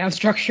burn down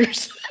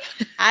structures.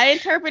 I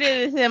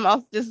interpreted him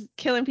also just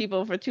killing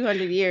people for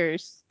 200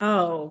 years.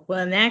 Oh, well,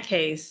 in that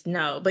case,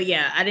 no. But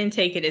yeah, I didn't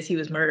take it as he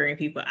was murdering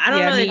people. I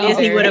don't know that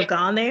Disney would have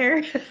gone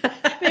there.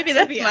 Maybe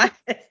that's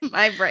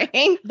my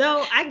brain.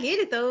 Though I get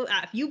it, though.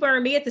 If you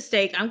burn me at the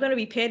stake, I'm going to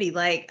be petty.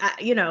 Like,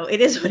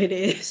 it is what it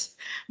is.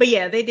 But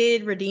yeah, they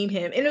did redeem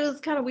him. And it was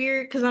kind of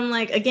weird because I'm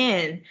like,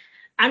 again,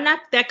 I'm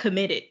not that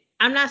committed.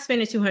 I'm not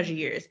spending 200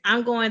 years.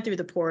 I'm going through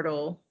the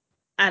portal.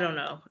 I don't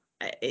know.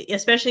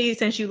 especially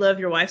since you love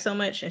your wife so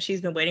much and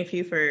she's been waiting for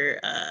you for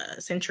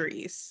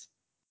centuries.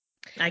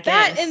 I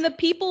guess. That and the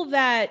people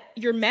that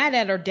you're mad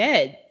at are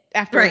dead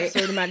after Right. a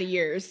certain amount of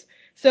years.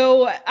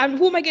 So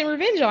who am I getting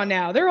revenge on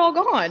now? They're all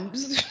gone.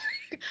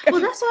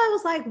 Well, that's why I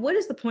was like, what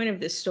is the point of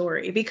this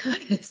story?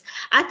 Because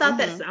I thought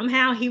that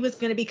somehow he was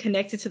going to be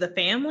connected to the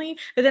family.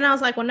 But then I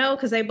was like, well, no,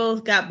 because they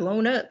both got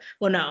blown up.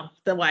 Well, no,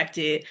 the wife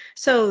did.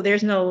 So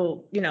there's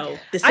no,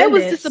 descendants. I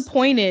was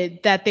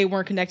disappointed that they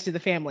weren't connected to the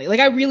family. Like,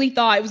 I really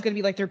thought it was going to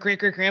be like their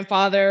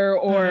great-great-grandfather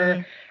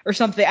or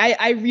something.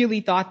 I really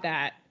thought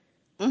that.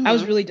 I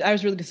was really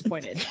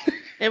disappointed.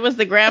 It was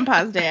the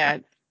grandpa's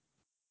dad.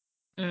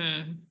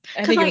 I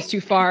think it was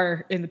too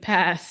far in the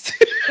past.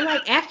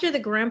 Like after the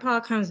grandpa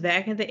comes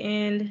back at the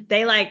end,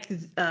 they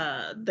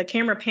the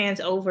camera pans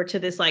over to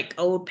this like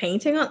old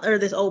painting or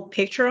this old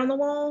picture on the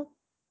wall.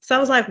 So I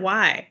was like,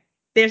 why?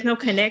 There's no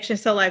connection.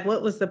 So like,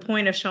 what was the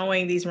point of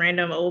showing these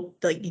random old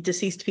like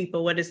deceased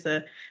people? What is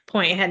the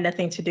point? It had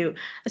nothing to do.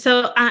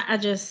 So I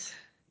just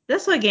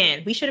that's what,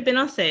 again, we should have been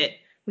on set.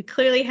 We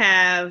clearly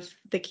have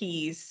the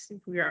keys.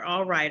 We are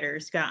all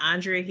writers. We got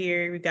Andrea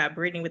here. We got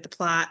Brittany with the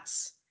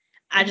plots.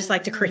 I just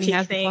like to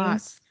critique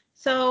things.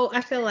 So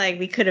I feel like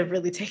we could have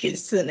really taken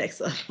this to the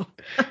next level.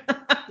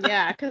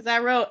 Yeah, because I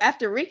wrote,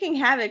 after wreaking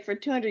havoc for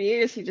 200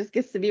 years, he just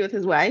gets to be with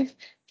his wife.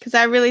 Because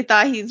I really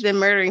thought he's been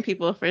murdering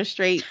people for a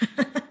straight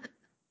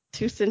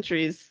 2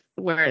 centuries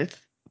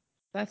worth.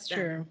 That's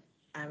true.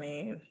 I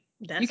mean,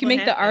 that's you can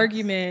make the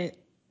argument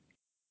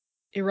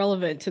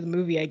irrelevant to the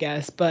movie, I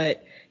guess,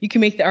 but you can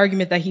make the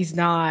argument that he's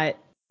not,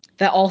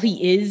 that all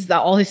he is, that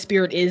all his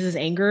spirit is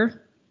anger.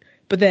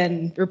 But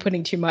then we're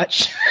putting too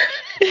much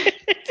into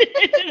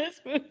this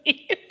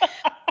movie.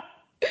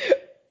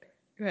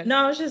 No,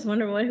 I was just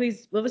wondering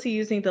what was he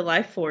using the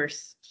life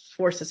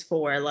forces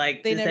for?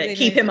 Like, does that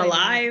keep him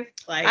alive?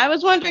 Like, I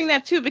was wondering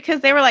that too,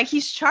 because they were like,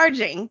 he's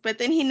charging, but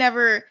then he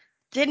never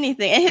did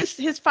anything, and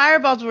his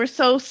fireballs were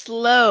so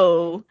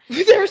slow.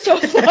 They were so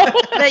slow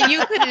that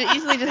you could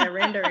easily just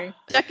rendering,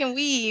 duck and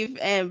weave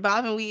and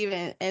bob and weave,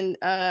 and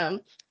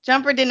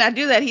Jumper did not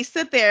do that. He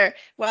stood there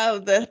while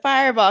the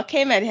fireball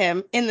came at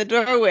him in the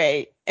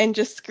doorway and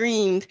just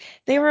screamed.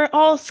 They were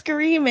all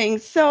screaming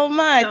so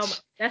much.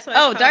 So that's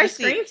why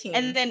Darcy, the scream team.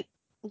 And then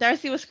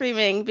Darcy was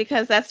screaming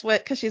because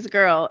she's a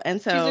girl, and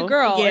so she's a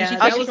girl. Yeah, and she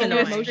that was can do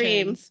is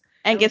scream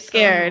and get so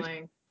scared.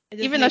 Annoying.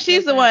 Even though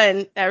she's the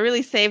one that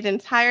really saved an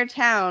entire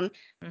town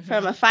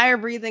from a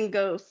fire-breathing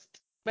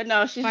ghost. But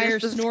no, she's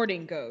just a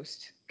snorting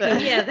ghost.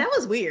 Yeah, that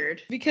was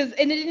weird. Because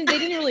they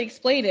didn't really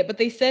explain it, but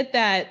they said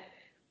that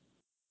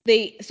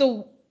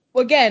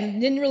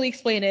didn't really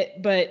explain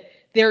it, but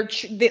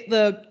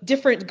the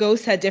different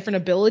ghosts had different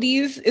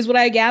abilities, is what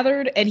I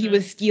gathered, and he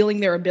was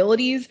stealing their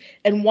abilities.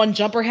 And one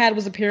Jumper had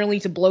was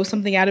apparently to blow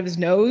something out of his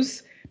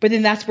nose. But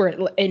then that's where it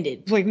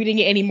ended. Like, we didn't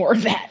get any more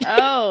of that.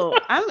 Oh,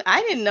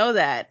 I didn't know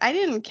that. I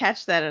didn't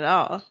catch that at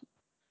all.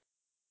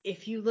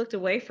 If you looked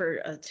away for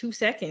 2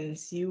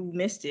 seconds, you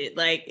missed it.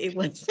 Like, it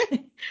was,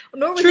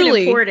 nor was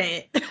Truly it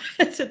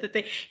important to the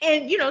thing.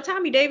 And,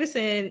 Tommy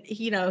Davidson,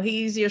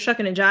 he's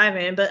shucking and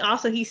jiving, but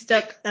also he's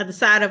stuck at the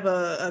side of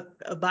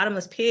a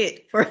bottomless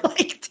pit for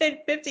like 10,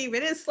 15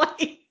 minutes.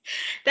 Like,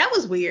 that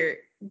was weird.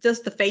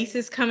 Just the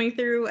faces coming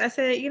through. I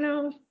said,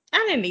 I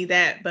didn't need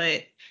that,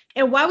 but.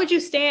 And why would you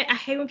stand? I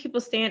hate when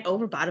people stand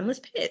over bottomless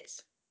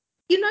pits.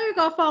 You're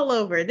gonna fall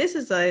over. This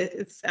is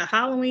it's a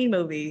Halloween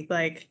movie.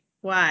 Like,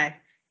 why?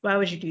 Why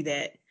would you do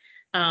that?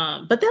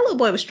 But that little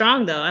boy was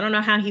strong though. I don't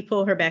know how he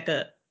pulled her back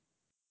up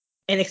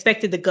and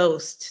expected the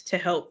ghost to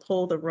help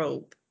pull the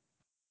rope.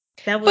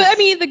 But I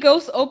mean, the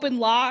ghost opened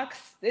locks.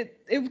 It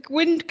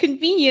wouldn't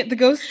convenient. The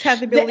ghost had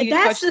the ability to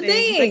touch things.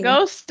 Thing. The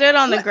ghost stood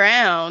on the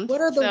ground.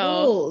 What are the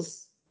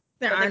rules?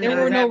 There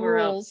were no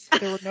rules.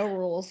 There were no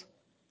rules.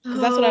 Because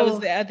that's what I was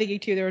thinking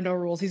too. There are no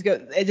rules. It's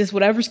just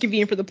whatever's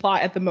convenient for the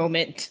plot at the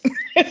moment.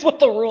 That's what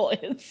the rule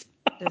is.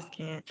 Just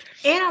can't.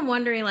 And I'm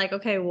wondering, like,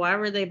 okay, why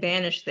were they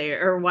banished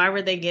there, or why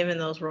were they given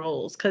those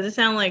roles? Because it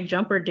sounded like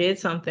Jumper did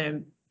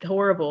something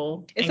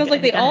horrible. It sounds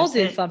like they all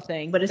did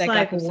something, but it's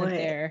like what?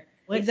 There.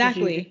 What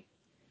exactly.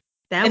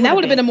 That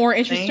would have been a more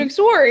interesting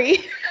story.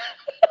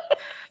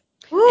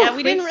 Yeah,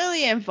 we didn't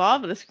really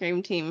involve the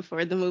Scream Team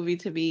for the movie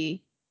to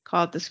be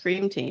called the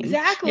Scream Team.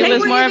 Exactly. It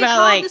was more about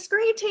like the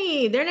Scream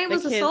Team. Their name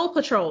was the Soul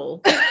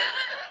Patrol.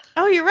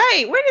 Oh, you're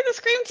right. Where did the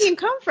Scream Team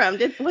come from?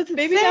 Was it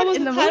maybe that was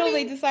in the title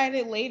movie? They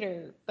decided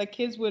later. Like,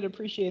 kids would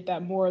appreciate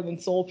that more than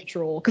Soul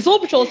Patrol, because Soul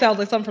Patrol sounds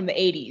like something from the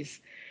 80s,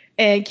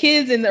 and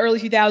kids in the early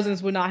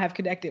 2000s would not have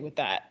connected with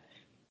that.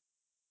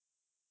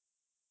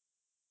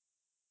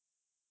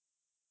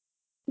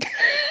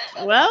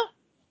 Well,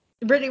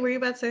 Brittany, were you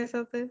about to say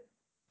something?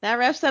 That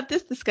wraps up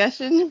this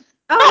discussion.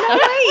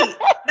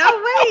 Oh,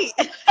 no,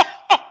 wait.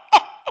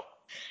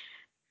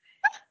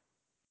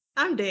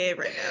 I'm dead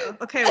right now.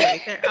 Okay,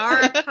 wait. There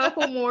are a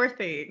couple more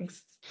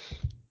things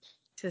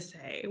to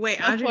say.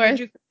 Wait, Andrea,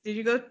 did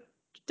you go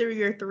through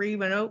your 3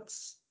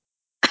 notes?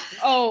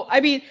 Oh, I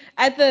mean,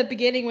 at the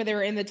beginning when they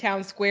were in the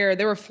town square,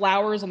 there were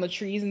flowers on the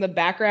trees in the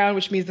background,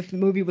 which means the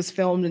movie was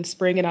filmed in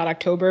spring and not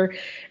October.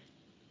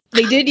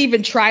 They didn't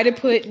even try to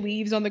put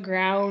leaves on the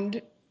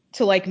ground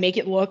to like make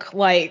it look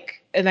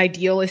like an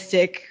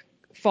idealistic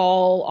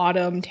fall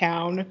autumn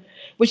town,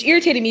 which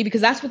irritated me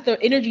because that's what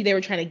the energy they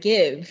were trying to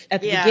give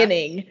at the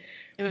beginning.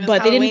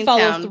 But they didn't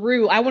follow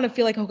through. I want to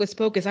feel like Hocus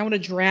Pocus. I want to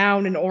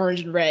drown in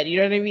orange and red. You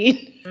know what I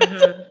mean?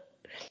 Mm-hmm.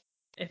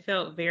 It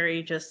felt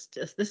very just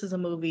this is a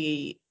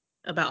movie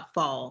about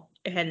fall.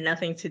 It had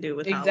nothing to do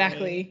with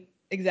Halloween.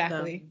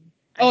 Exactly.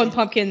 So, and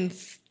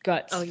pumpkins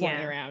guts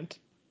flying around.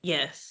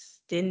 Yes,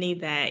 didn't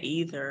need that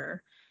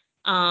either.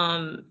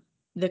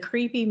 The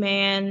creepy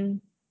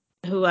man,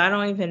 who I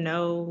don't even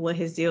know what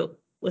his deal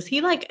was.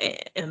 He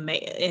like a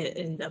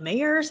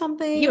mayor or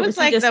something? He was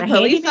like just the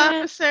police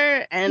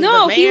officer and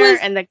the mayor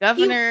and the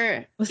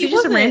governor. Was he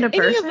just a random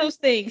person? Any of those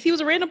things. He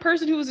was a random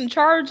person who was in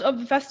charge of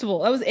the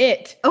festival. That was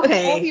it. Okay.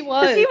 That's all he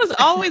was. He was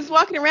always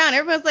walking around.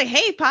 Everyone's like,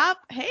 "Hey, Pop.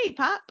 Hey,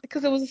 Pop."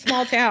 Because it was a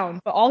small town.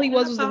 But all he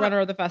was the runner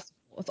of the festival.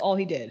 That's all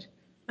he did.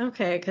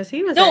 Okay, because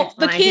he was... No,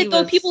 the kid,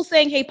 those people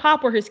saying, "Hey,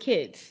 Pop," were his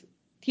kids.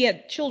 He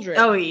had children.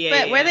 Oh,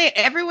 yeah. But were they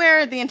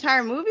everywhere the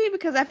entire movie?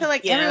 Because I feel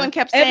like everyone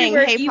kept saying,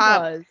 "Hey,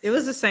 Pop." It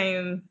was the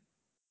same...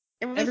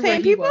 It was the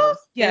same people?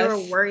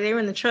 Yes. They were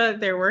in the truck.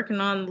 They were working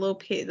on the little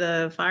pit,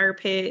 the fire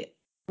pit.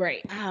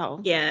 Right. Wow.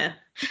 Yeah.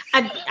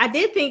 I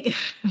did think...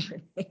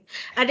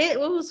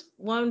 What was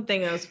one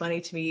thing that was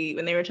funny to me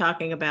when they were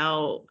talking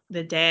about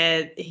the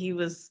dad?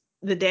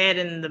 The dad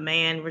and the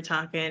man were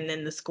talking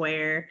in the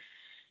square.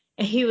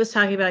 And he was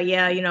talking about,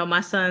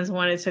 my sons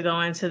wanted to go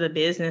into the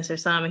business or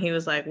something. He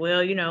was like,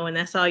 well, and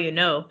that's all you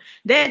know.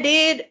 That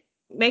did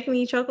make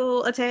me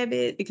chuckle a tad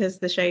bit because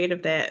the shade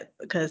of that,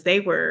 because they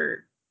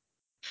were...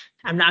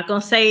 I'm not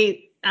gonna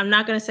say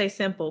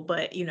simple,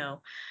 but there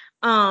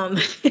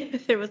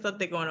was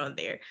something going on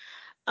there.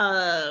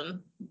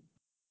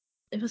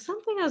 It was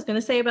something I was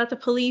gonna say about the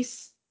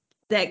police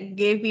that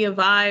gave me a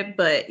vibe,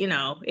 but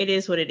it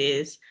is what it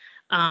is.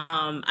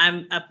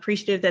 I'm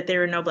appreciative that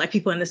there are no Black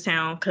people in this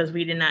town because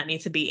we did not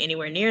need to be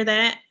anywhere near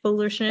that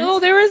foolishness.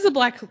 Oh, there is a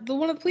Black.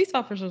 One of the police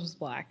officers was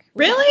Black.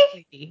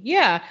 Really?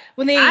 Yeah.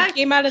 When they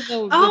came out of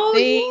the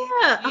thing.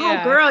 Yeah.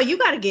 Oh, girl, you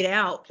got to get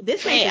out.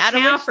 This ain't the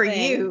town for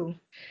you.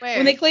 Where?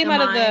 When they came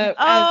out of the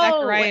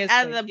Zachariah's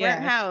out of the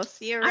burnt house.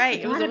 You're right.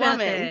 It was a woman.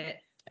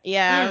 That.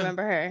 Yeah, I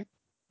remember her.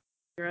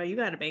 Girl, you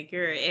got to make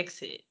your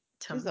exit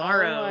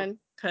tomorrow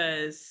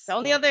because the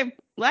only other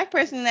Black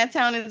person in that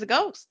town is a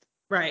ghost.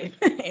 Right.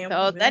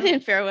 So that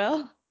didn't fare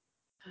well.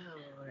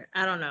 Oh,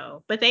 I don't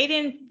know, but they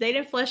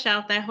didn't flesh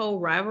out that whole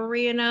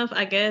rivalry enough,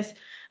 I guess.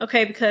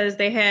 Okay, because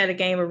they had a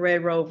game of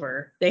Red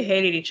Rover. They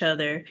hated each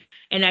other,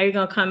 and now you're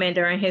gonna come in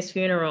during his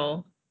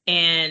funeral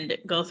and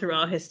go through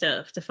all his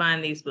stuff to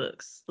find these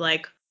books.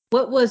 Like,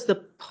 what was the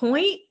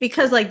point?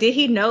 Because did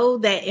he know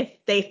that if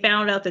they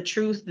found out the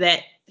truth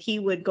that he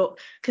would go?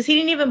 Because he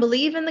didn't even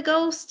believe in the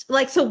ghost.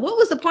 So what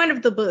was the point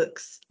of the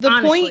books?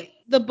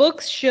 The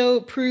books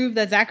prove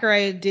that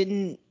Zachariah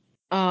didn't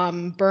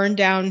burn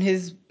down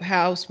his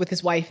house with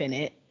his wife in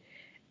it.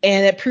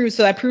 And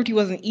that proved he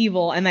wasn't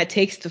evil, and that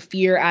takes the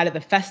fear out of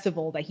the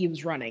festival that he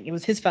was running. It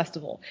was his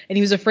festival, and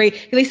he was afraid.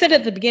 They said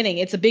at the beginning,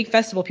 it's a big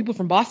festival. People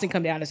from Boston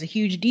come down. It's a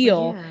huge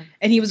deal,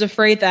 and he was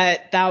afraid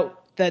that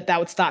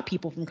would stop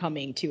people from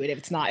coming to it if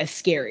it's not as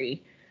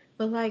scary.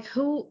 But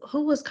who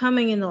was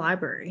coming in the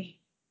library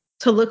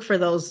to look for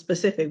those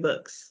specific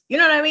books? You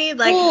know what I mean?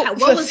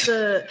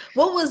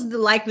 What was the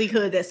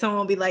likelihood that someone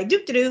would be like,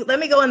 doo, let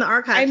me go in the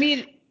archive? I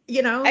mean,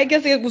 I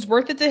guess it was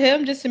worth it to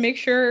him just to make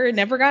sure it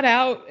never got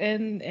out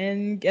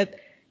and get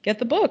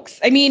the books.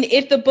 I mean,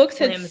 if the books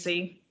had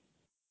flimsy.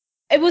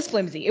 It was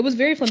flimsy. It was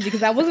very flimsy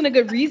because that wasn't a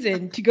good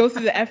reason to go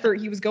through the effort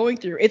he was going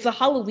through. It's a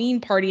Halloween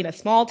party in a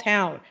small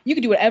town. You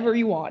can do whatever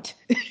you want.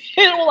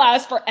 It will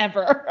last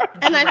forever.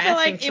 And I feel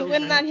like it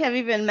would not have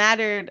even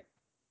mattered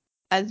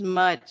as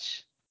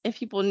much if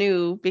people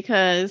knew,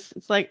 because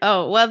it's like,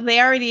 oh, well,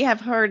 they already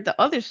have heard the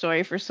other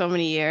story for so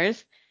many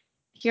years.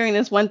 Hearing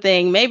this one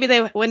thing, maybe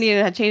they wouldn't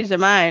even have changed their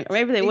mind, or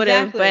maybe they would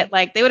have, but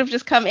they would have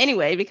just come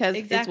anyway because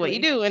it's what you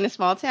do in a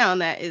small town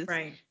that is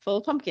full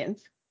of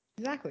pumpkins.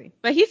 Exactly.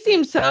 But he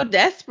seemed so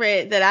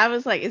desperate that I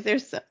was like,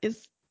 there's got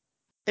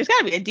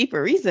to be a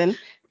deeper reason.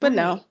 But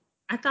no.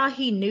 I thought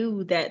he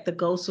knew that the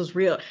ghost was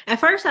real. At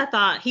first, I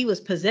thought he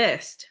was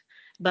possessed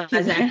by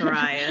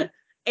Zachariah.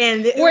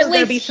 Or at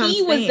least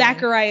he was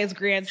Zachariah's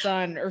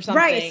grandson or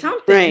something. Right,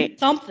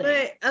 something.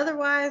 But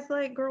otherwise,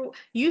 girl,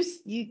 you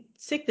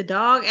sick the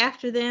dog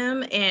after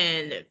them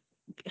and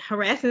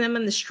harassing them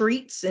in the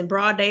streets in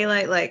broad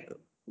daylight.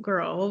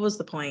 Girl, what was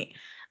the point?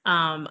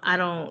 I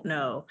don't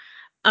know.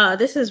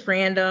 This is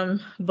random,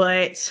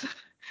 but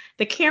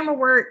the camera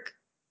work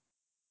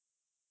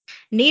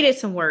needed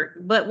some work.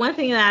 But one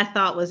thing that I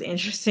thought was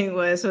interesting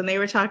was when they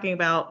were talking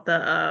about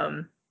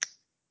the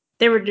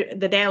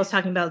dad was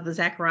talking about the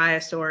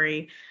Zachariah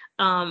story.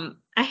 I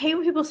hate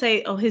when people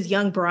say, "Oh, his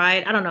young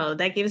bride." I don't know.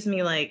 That gives me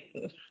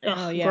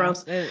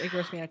gross. It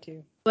grossed me out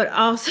too. But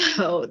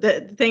also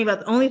the thing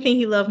about the only thing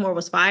he loved more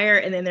was fire,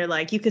 and then they're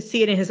like, you could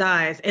see it in his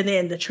eyes, and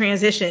then the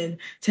transition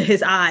to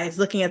his eyes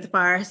looking at the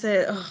fire. I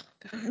said, "Oh,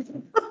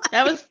 God."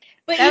 That was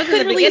But That you was in the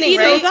couldn't really see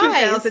beginning, in those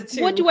right? eyes.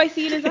 2002. What do I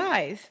see in his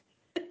eyes?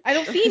 I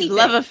don't see His anything.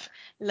 love of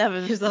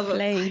His love of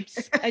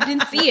flames. I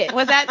didn't see it.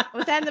 Was that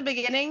in the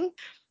beginning?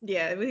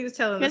 Yeah, he was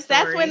telling the Because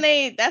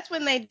story. that's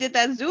when they did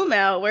that zoom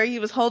out where he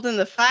was holding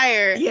the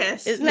fire.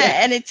 Yes, Isn't yeah.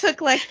 that? And it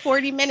took like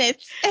 40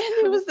 minutes, and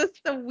it was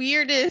just the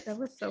weirdest That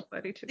was so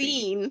funny to me.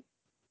 scene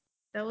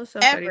That was so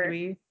funny to ever.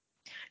 me.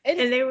 And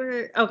they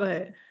were. Oh, go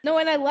ahead. no,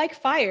 and I like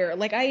fire.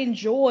 Like I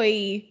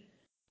enjoy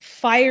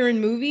fire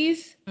in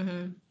movies.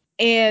 Mm-hmm.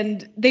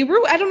 And they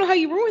I don't know how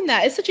you ruin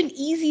that. It's such an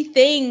easy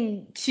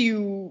thing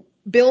to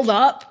build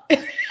up.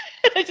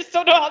 I just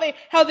don't know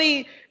how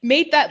they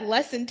made that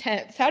less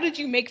intense. How did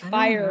you make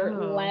fire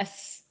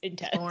less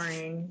intense?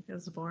 Boring. It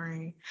was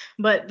boring.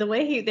 But the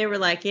way they were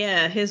like,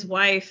 yeah, his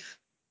wife.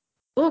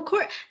 Well, of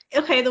course.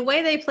 Okay, the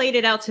way they played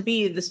it out to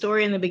be the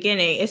story in the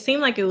beginning, it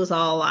seemed like it was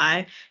all a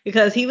lie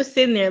because he was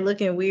sitting there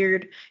looking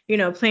weird,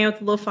 playing with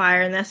the little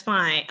fire, and that's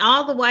fine.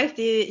 All the wife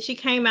did, she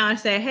came out and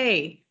said,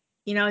 "Hey,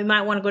 you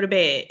might want to go to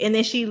bed," and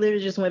then she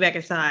literally just went back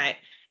inside.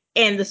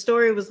 And the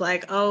story was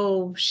like,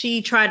 oh,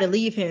 she tried to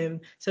leave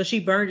him, so she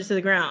burned it to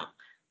the ground.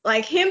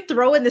 Like him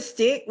throwing the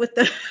stick with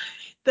the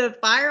the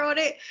fire on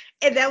it,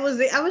 and that was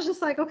it. I was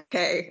just like,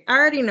 okay, I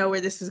already know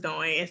where this is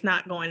going. It's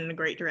not going in a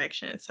great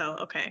direction, so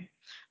okay.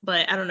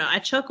 But I don't know. I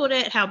chuckled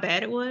at how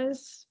bad it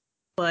was,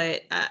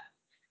 but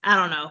I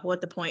don't know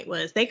what the point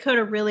was. They could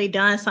have really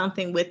done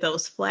something with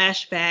those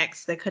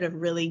flashbacks that could have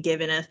really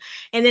given us.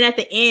 And then at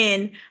the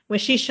end, when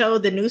she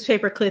showed the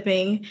newspaper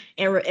clipping,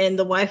 and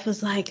the wife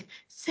was like,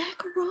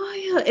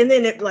 Zachariah, and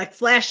then it like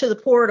flashed to the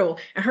portal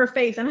and her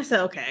face, and I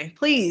said, okay,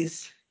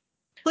 please.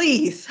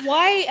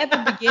 Why at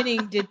the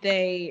beginning did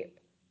they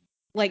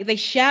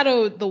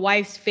shadowed the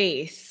wife's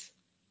face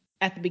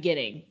at the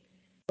beginning?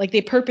 Like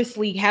they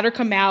purposely had her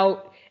come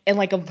out and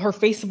like her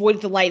face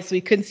avoided the light so we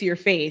couldn't see her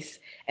face,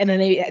 and then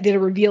they did a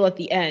reveal at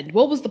the end.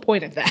 What was the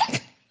point of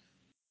that?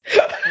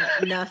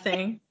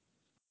 Nothing.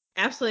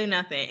 Absolutely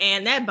nothing.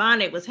 And that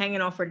bonnet was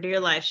hanging on for dear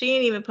life. She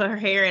didn't even put her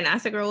hair in. I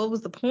said, girl, what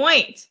was the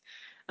point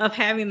of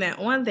having that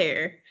on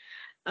there?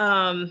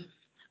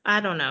 I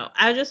don't know.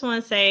 I just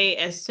want to say,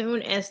 as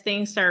soon as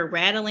things started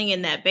rattling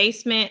in that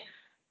basement,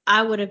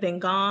 I would have been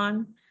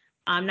gone.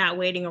 I'm not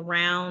waiting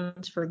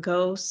around for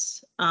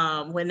ghosts.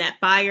 When that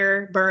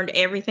fire burned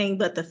everything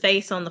but the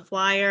face on the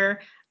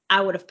flyer, I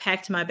would have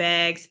packed my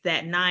bags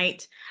that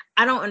night.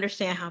 I don't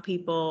understand how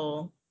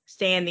people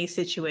stay in these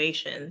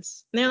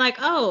situations. And they're like,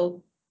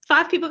 oh,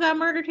 5 people got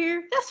murdered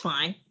here? That's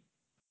fine.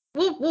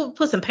 We'll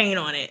put some paint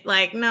on it.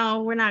 Like,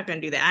 no, we're not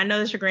gonna do that. I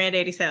know it's your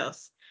granddaddy's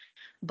house,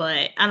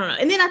 but I don't know.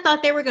 And then I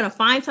thought they were gonna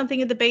find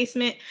something in the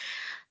basement.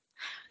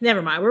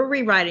 Never mind. We're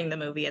rewriting the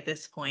movie at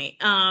this point.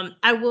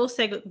 I will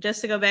say,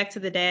 just to go back to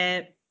the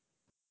dad,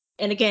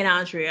 and again,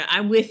 Andrea,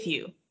 I'm with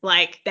you.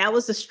 Like that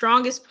was the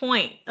strongest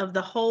point of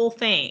the whole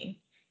thing.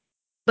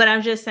 But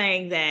I'm just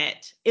saying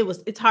that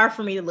it's hard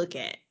for me to look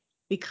at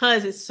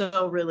because it's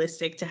so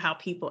realistic to how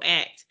people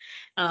act.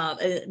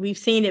 We've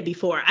seen it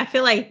before. I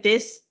feel like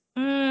this,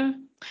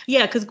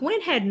 yeah, because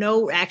Gwen had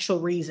no actual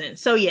reason.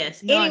 So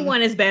yes, None.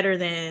 anyone is better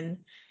than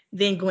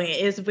Gwen.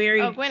 It's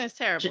very Gwen is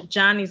terrible.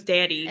 Johnny's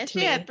daddy And to she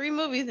me. had 3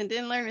 movies and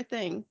didn't learn a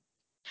thing.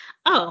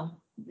 Oh,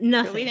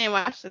 nothing. We didn't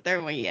watch the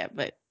 3rd one yet,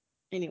 but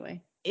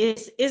anyway.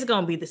 It's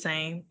gonna be the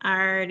same. I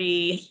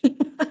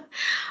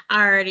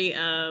already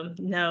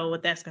know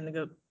what that's gonna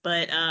go.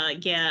 But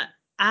yeah,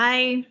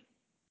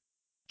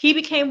 he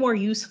became more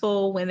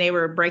useful when they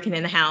were breaking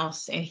in the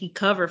house and he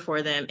covered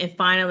for them. And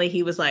finally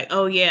he was like,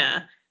 oh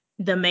yeah,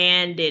 the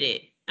man did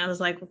it. I was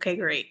like, okay,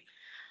 great.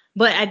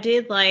 But I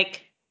did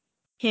like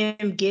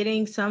him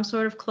getting some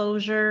sort of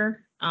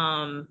closure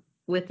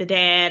with the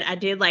dad. I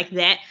did like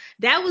that.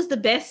 That was the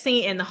best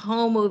scene in the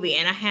whole movie,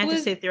 and I had to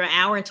sit through an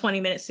hour and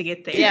 20 minutes to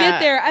get there. To get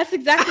there, that's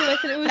exactly what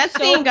I said. It was that so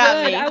scene got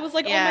good. me. I was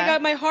like, oh my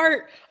god, my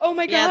heart. Oh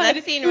my god,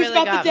 that scene it was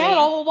really about the got dad me.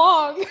 all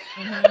along.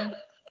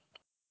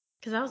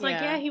 Because I was like,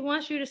 yeah, he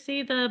wants you to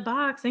see the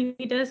box and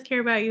he does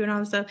care about you and all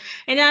this stuff.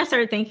 And then I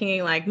started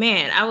thinking, like,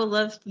 man, I would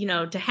love,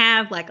 to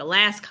have like a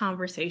last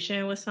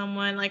conversation with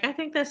someone. Like, I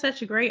think that's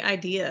such a great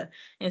idea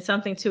and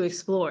something to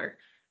explore.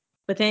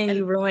 But then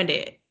you ruined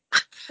it.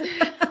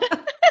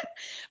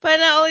 But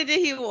not only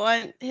did he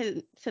want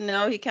him to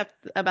know he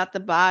kept about the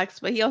box,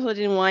 but he also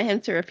didn't want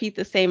him to repeat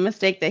the same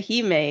mistake that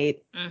he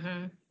made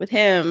with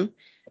him.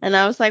 And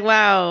I was like,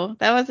 wow,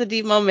 that was a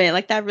deep moment.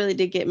 Like, that really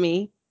did get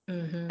me.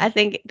 I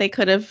think they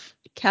could have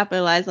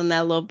capitalized on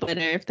that a little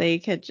better if they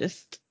could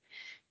just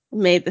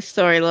made the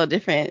story a little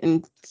different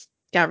and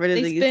got rid of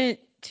they these spent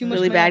too much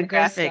really money bad on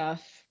ghost graphics.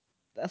 stuff.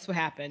 That's what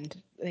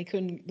happened. They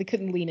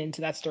couldn't lean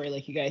into that story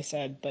like you guys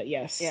said. But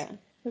yes, yeah,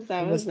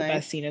 that it was the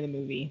best scene of the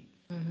movie.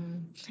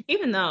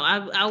 Even though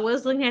I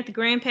was looking at the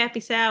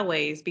grandpappy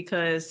sideways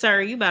because,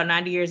 sir, you about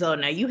 90 years old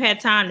now. You had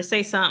time to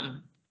say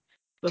something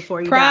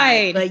before you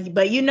died.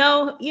 But you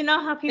know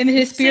how people. And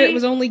his spirit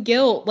was only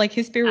guilt. Like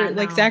his spirit,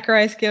 like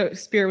Zachariah's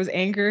spirit was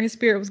anger. His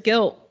spirit was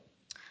guilt.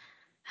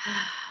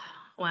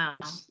 Wow,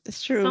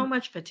 it's true. So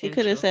much potential. He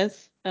could have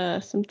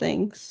said some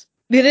things.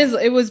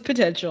 It was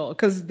potential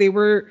because they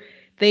were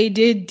they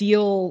did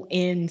deal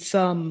in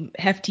some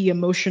hefty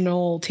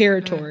emotional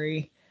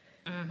territory.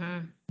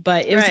 Mm-hmm.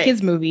 But it was a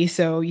kids movie,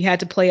 so you had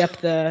to play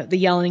up the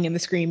yelling and the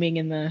screaming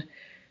and the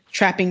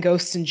trapping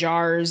ghosts in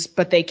jars,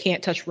 but they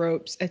can't touch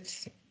ropes.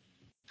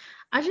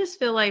 I just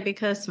feel like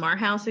because Smart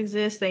House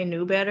exists, they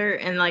knew better,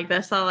 and like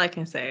that's all I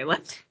can say.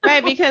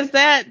 Right, because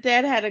that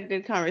dad had a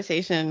good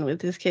conversation with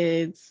his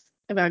kids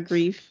about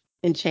grief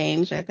and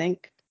change, I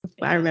think, if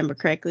I remember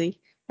correctly.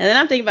 And then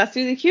I'm thinking about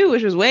Susie Q,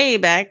 which was way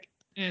back.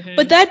 Mm-hmm.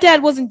 But that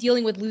dad wasn't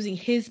dealing with losing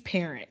his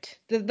parent.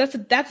 That's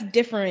a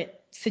different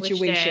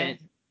situation.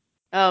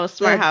 Oh,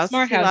 Smart House.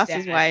 Smart He House lost dad.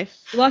 his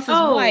wife. He lost his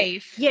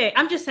wife. Yeah,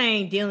 I'm just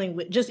saying dealing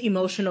with just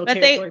emotional But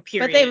territory,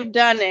 period. But they've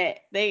done it.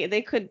 They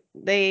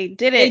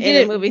did it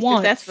in a movie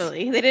once.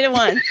 successfully. They did it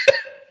once.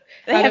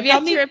 They have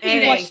yet to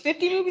repeat it. Watched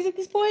 50 movies at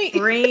this point.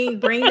 Bring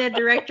that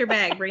director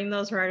back. Bring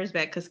those writers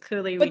back, because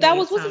clearly. But that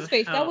was what's his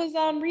face. That was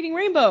Reading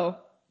Rainbow.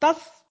 That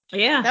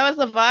was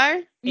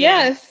LeVar.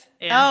 Yes.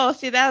 Yeah. Oh,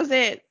 see, that was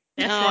it.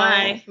 That's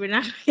why we're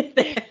not gonna get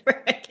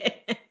that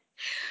again.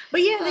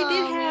 But yeah, they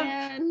did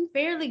have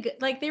fairly good,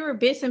 like there were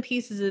bits and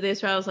pieces of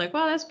this where I was like,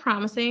 wow, that's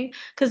promising.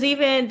 Because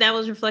even that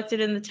was reflected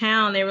in the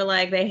town. They were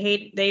like,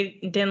 they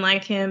didn't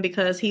like him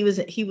because he was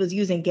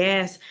using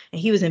gas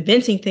and he was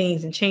inventing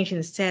things and changing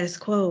the status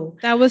quo.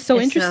 That was so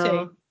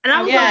interesting. And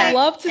I would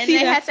love to see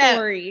that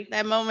story.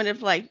 That moment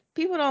of like,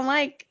 people don't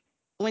like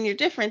when you're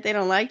different. They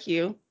don't like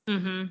you,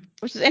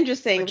 which is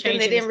interesting. But then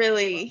they didn't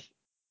really.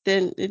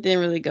 Then it didn't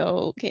really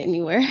go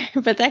anywhere.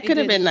 But that could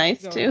have been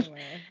nice too,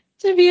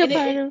 to be a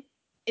part of.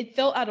 It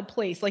felt out of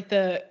place. Like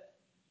the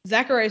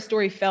Zachariah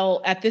story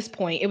felt at this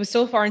point. It was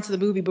so far into the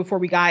movie before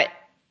we got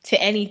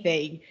to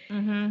anything,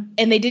 and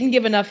they didn't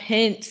give enough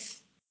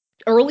hints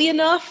early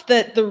enough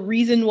that the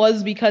reason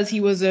was because he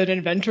was an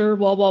inventor.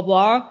 Blah blah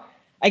blah.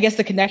 I guess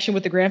the connection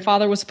with the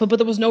grandfather was, but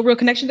there was no real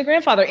connection to the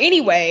grandfather.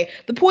 Anyway,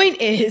 the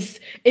point is,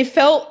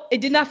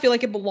 it did not feel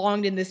like it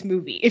belonged in this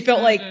movie. It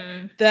felt like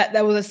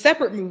that was a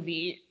separate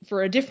movie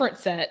for a different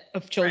set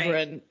of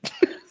children.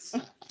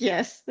 Right.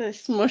 Yes, they're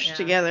smushed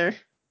together.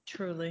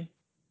 Truly.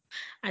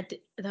 I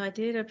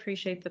did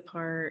appreciate the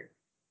part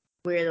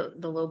where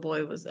the little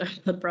boy was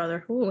the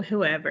brother,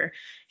 whoever.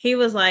 He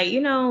was like,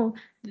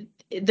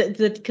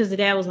 because the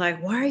dad was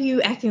like, why are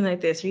you acting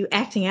like this? Are you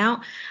acting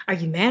out? Are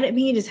you mad at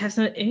me? Just have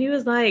some. And he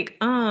was like,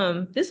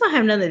 this don't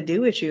have nothing to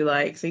do with you,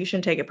 like, so you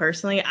shouldn't take it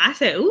personally. I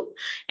said, ooh,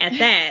 at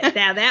that.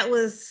 Now that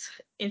was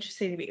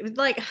interesting to me. It was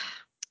like,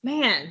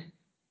 man,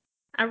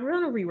 I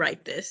want to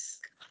rewrite this.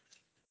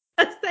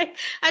 I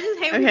just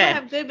hate when people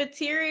have good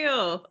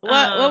material.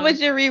 What would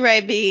your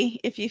rewrite be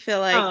if you feel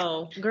like?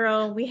 Oh,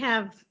 girl, we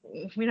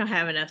don't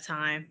have enough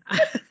time.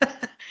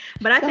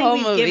 But I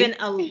think we've given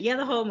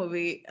the whole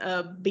movie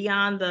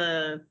beyond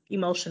the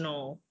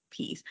emotional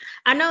piece.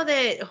 I know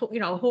that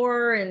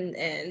horror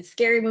and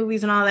scary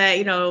movies and all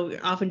that,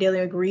 often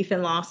dealing with grief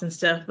and loss and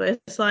stuff. But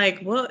it's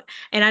like, what?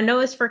 And I know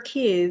it's for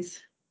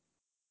kids.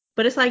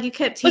 But it's like you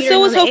kept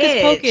teetering on the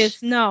edge. Hocus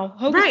Pocus. No.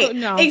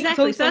 No.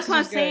 Exactly. So that's why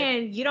I'm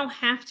saying you don't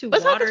have to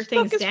water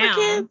things down. For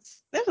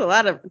kids? There's a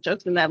lot of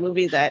jokes in that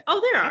movie that.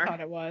 Oh, there are. I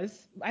thought it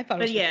was.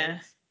 But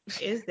yeah,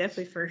 it's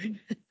definitely for.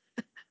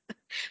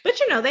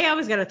 But they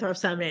always got to throw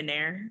something in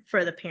there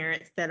for the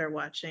parents that are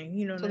watching.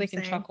 You know what I'm saying? So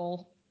they can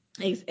chuckle.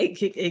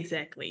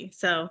 Exactly.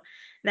 So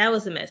that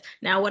was a mess.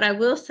 Now, what I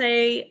will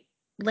say,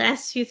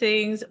 last few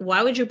things.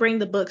 Why would you bring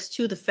the books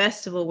to the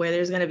festival where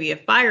there's going to be a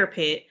fire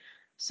pit?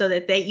 So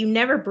that you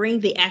never bring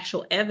the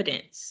actual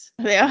evidence.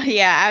 Yeah,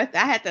 I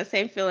had that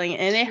same feeling,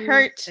 and it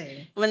hurt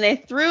when they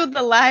threw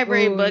the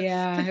library books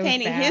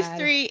containing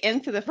history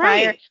into the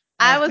fire. Right.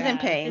 I was in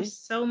pain. There's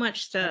so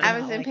much stuff. I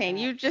was in pain.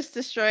 You just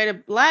destroyed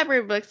a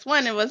library books.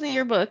 One, it wasn't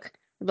your book;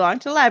 it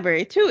belonged to the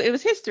library. Two, it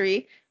was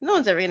history. No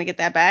one's ever gonna get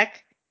that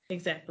back.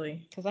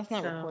 Exactly, because that's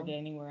not recorded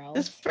anywhere else.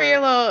 Just for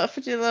your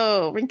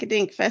little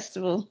rinky-dink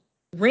festival.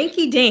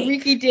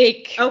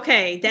 Rinky-dink.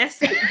 Okay,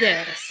 that's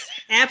yes,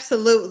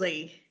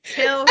 absolutely.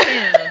 Tell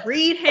him,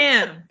 read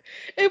him.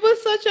 It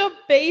was such a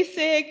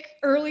basic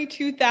early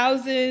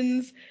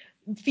 2000s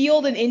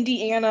field in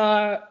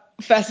Indiana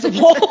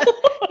festival.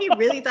 He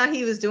really thought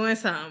he was doing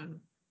something.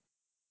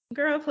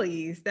 Girl,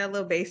 please, that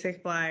little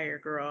basic flyer,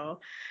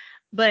 girl.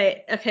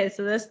 But okay,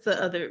 so that's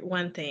the other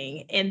one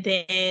thing. And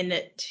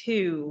then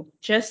two,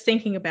 just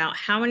thinking about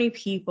how many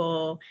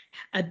people,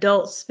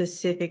 adults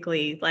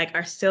specifically, like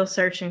are still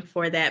searching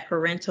for that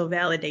parental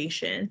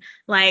validation.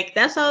 Like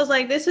that's why I was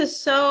like, this is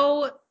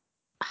so.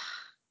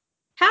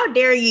 How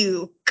dare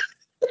you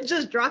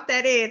just drop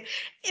that in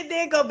and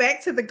then go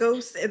back to the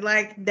ghost and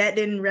like that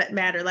didn't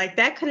matter. Like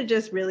that could have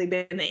just really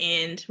been the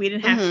end. We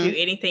didn't have to do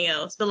anything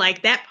else. But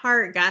like that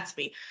part got to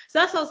me. So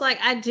that's what I was like,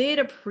 I did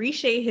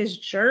appreciate his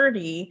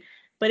journey,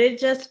 but it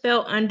just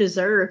felt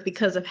undeserved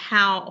because of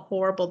how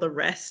horrible the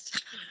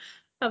rest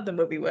of the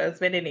movie was.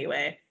 But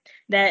anyway,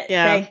 that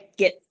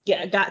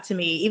got to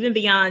me, even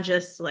beyond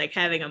just like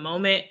having a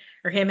moment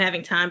or him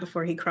having time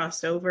before he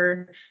crossed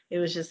over. It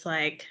was just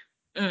like,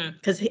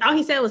 because all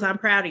he said was, I'm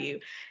proud of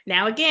you.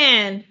 Now,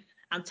 again,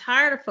 I'm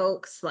tired of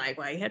folks like,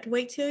 why you have to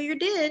wait till you're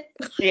dead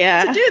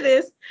Yeah. to do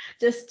this,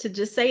 just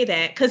to say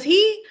that. Because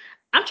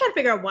I'm trying to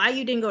figure out why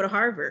you didn't go to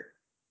Harvard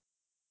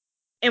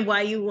and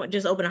why you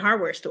just open a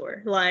hardware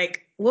store.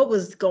 Like, what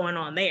was going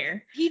on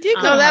there? He did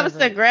go No, to that was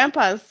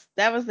Harvard.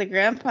 That was the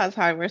grandpa's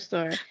hardware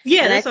store.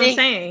 Yeah, And that's I what I'm think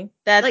saying.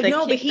 that Like, the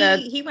no, but kid,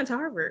 he went to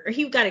Harvard, or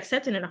he got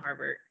accepted into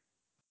Harvard.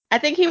 I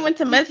think he went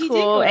to med He did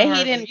school go to and he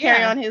Harvard, didn't carry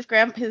yeah. on his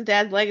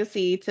dad's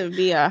legacy to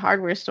be a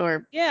hardware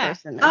store Yeah.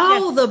 person.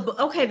 Oh,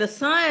 the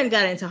son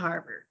got into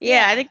Harvard.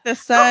 Yeah, I think the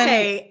son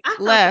Okay, I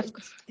left.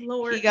 thought,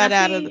 Lord, He got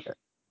now out see, of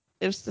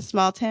it was the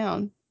small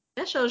town.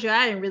 that shows you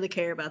I didn't really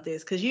care about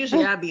this, because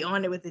usually I'd be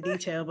on it with the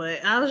detail,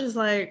 but I was just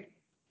like,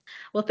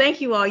 well,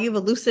 thank you all. You've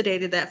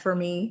elucidated that for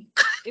me.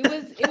 It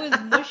was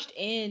mushed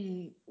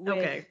in with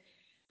Okay.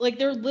 like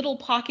there are little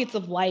pockets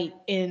of light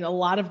in a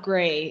lot of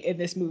gray in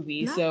this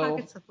movie. Not so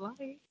pockets of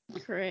light.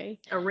 Gray.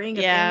 A ring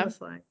of Yeah.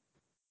 endless light.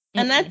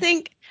 And I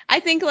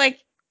think like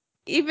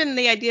even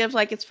the idea of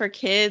like it's for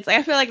kids,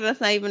 I feel like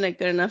that's not even a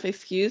good enough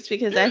excuse,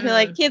 because I feel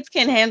like kids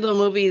can handle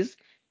movies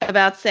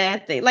about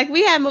sad things. Like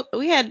we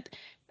had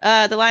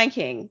The Lion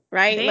King,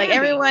 right? Like Bambi.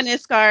 everyone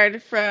is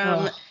scarred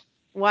from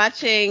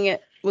watching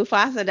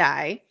Mufasa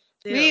die.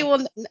 We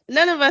will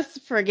none of us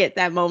forget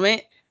that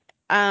moment.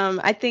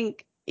 I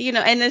think,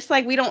 and it's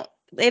like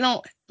they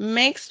don't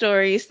make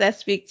stories that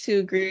speak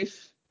to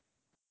grief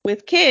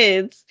with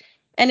kids,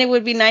 and it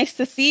would be nice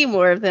to see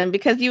more of them,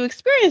 because you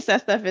experience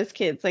that stuff as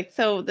kids. Like,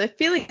 so the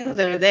feelings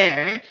are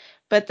there,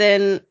 but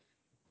then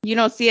you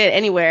don't see it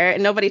anywhere,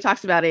 and nobody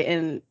talks about it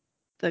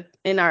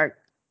in our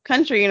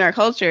country, in our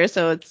culture.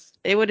 So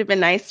it would have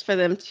been nice for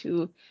them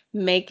to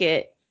make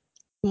it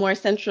more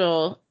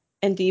central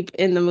and deep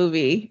in the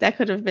movie. That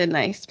could have been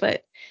nice,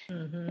 but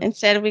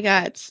instead we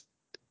got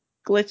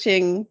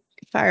glitching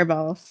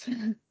fireballs.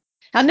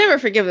 I'll never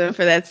forgive them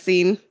for that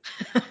scene.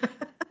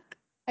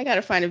 I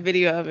gotta find a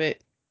video of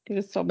it. It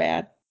was so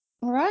bad.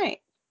 All right.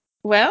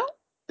 Well,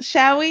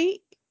 shall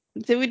we?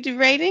 Do we do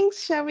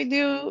ratings? Shall we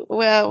do?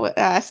 Well,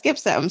 skip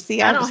something.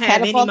 See, I I don't just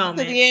have any catapulted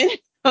moments. to the end.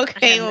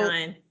 Okay. I have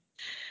none.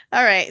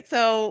 All right.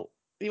 So,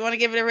 you want to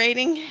give it a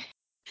rating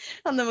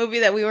on the movie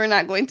that we were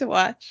not going to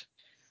watch?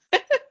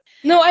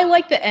 No, I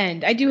like the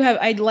end. I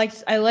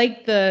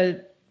like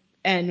the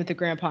end with the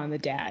grandpa and the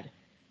dad.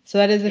 So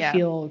that doesn't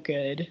feel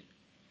good.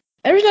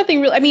 There was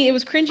nothing real. I mean, it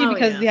was cringy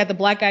because they had the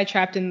black guy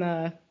trapped in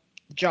the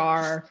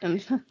jar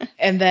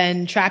and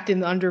then trapped in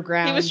the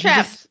underground. He was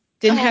trapped.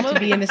 Didn't have to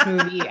be in this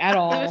movie at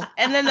all.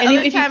 And then the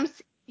other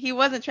times he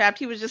wasn't trapped,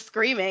 he was just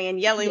screaming and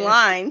yelling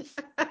lines.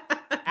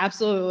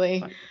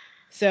 Absolutely.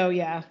 So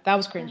yeah, that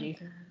was cringy.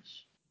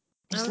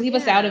 Just leave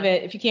us out of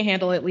it. If you can't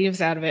handle it, leave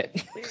us out of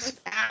it. Leave us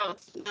out.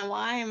 Now,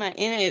 why am I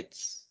in it?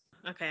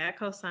 Okay, I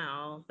co-sign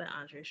all that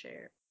Andre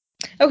shared.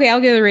 Okay, I'll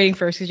give the rating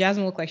first because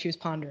Jasmine looked like she was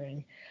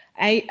pondering.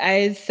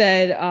 I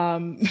said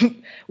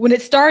when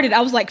it started,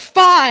 I was like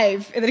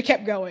 5, and then it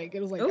kept going. It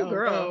was like, oh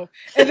girl. No.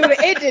 And then when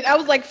it ended, I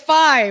was like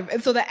 5,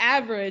 and so the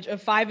average of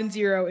 5 and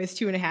 0 is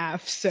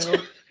 2.5. So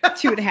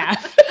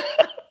 2.5.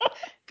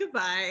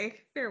 Goodbye,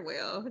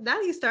 farewell.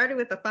 Now you started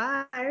with a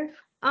 5.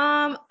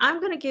 I'm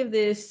gonna give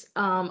this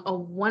a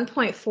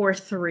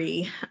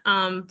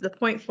 1.43. The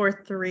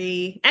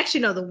 0.43.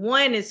 Actually, no, the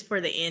 1 is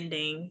for the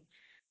ending.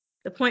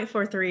 The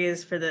 0.43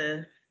 is for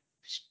the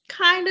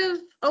kind of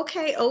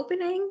okay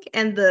opening,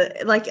 and the,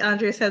 like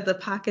Andre said, the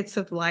pockets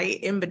of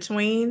light in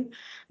between.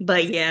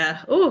 But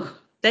yeah,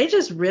 they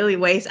just really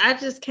waste. I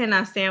just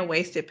cannot stand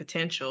wasted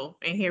potential.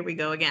 And here we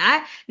go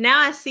again.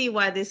 I see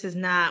why this is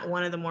not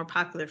one of the more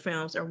popular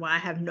films, or why I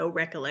have no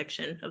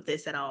recollection of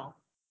this at all.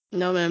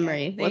 No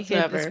memory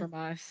whatsoever. This from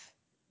us.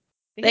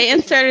 They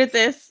inserted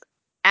this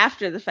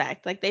after the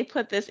fact. Like, they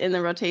put this in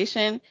the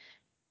rotation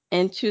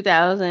in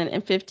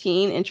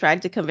 2015 and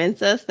tried to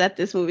convince us that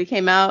this movie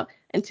came out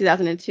in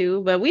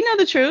 2002, but we know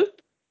the truth.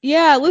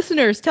 Yeah,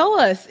 listeners, tell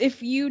us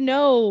if you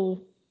know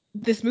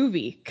this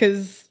movie,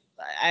 because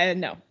I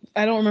don't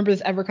remember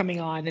this ever coming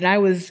on, and I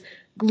was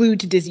glued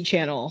to Disney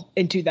Channel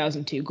in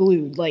 2002.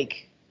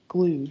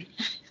 Glued.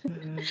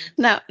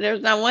 No,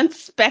 there's not one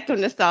speck of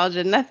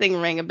nostalgia. Nothing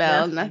rang a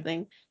bell.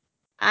 Nothing.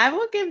 I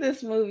will give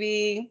this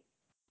movie,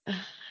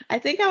 I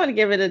think I would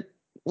give it a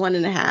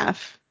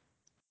 1.5.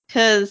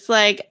 Because,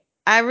 like,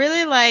 I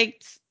really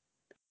liked,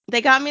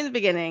 they got me in the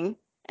beginning.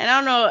 And I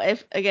don't know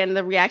if, again,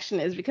 the reaction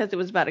is because it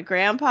was about a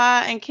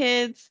grandpa and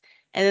kids.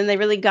 And then they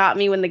really got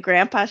me when the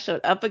grandpa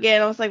showed up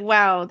again. I was like,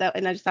 wow.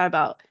 And I just thought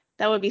about,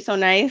 that would be so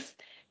nice.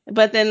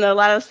 But then a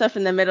lot of stuff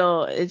in the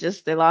middle,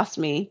 they lost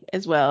me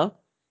as well.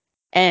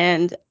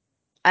 And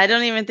I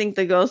don't even think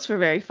the ghosts were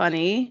very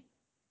funny.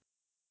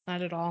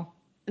 Not at all.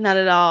 Not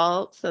at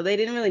all. So they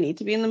didn't really need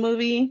to be in the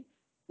movie.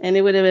 And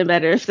it would have been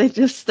better if they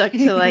just stuck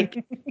to,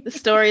 like, the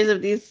stories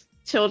of these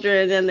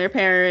children and their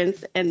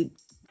parents and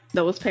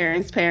those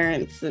parents'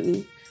 parents,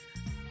 and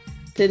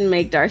didn't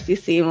make Darcy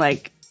seem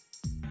like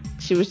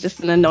she was just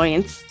an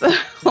annoyance the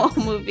whole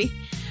movie.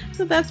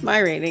 So that's my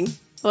rating.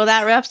 Well,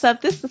 that wraps up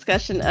this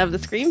discussion of the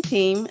Scream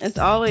Team. As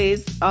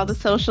always, all the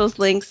socials,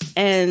 links,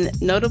 and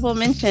notable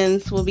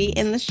mentions will be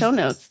in the show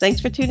notes.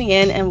 Thanks for tuning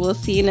in, and we'll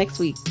see you next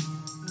week.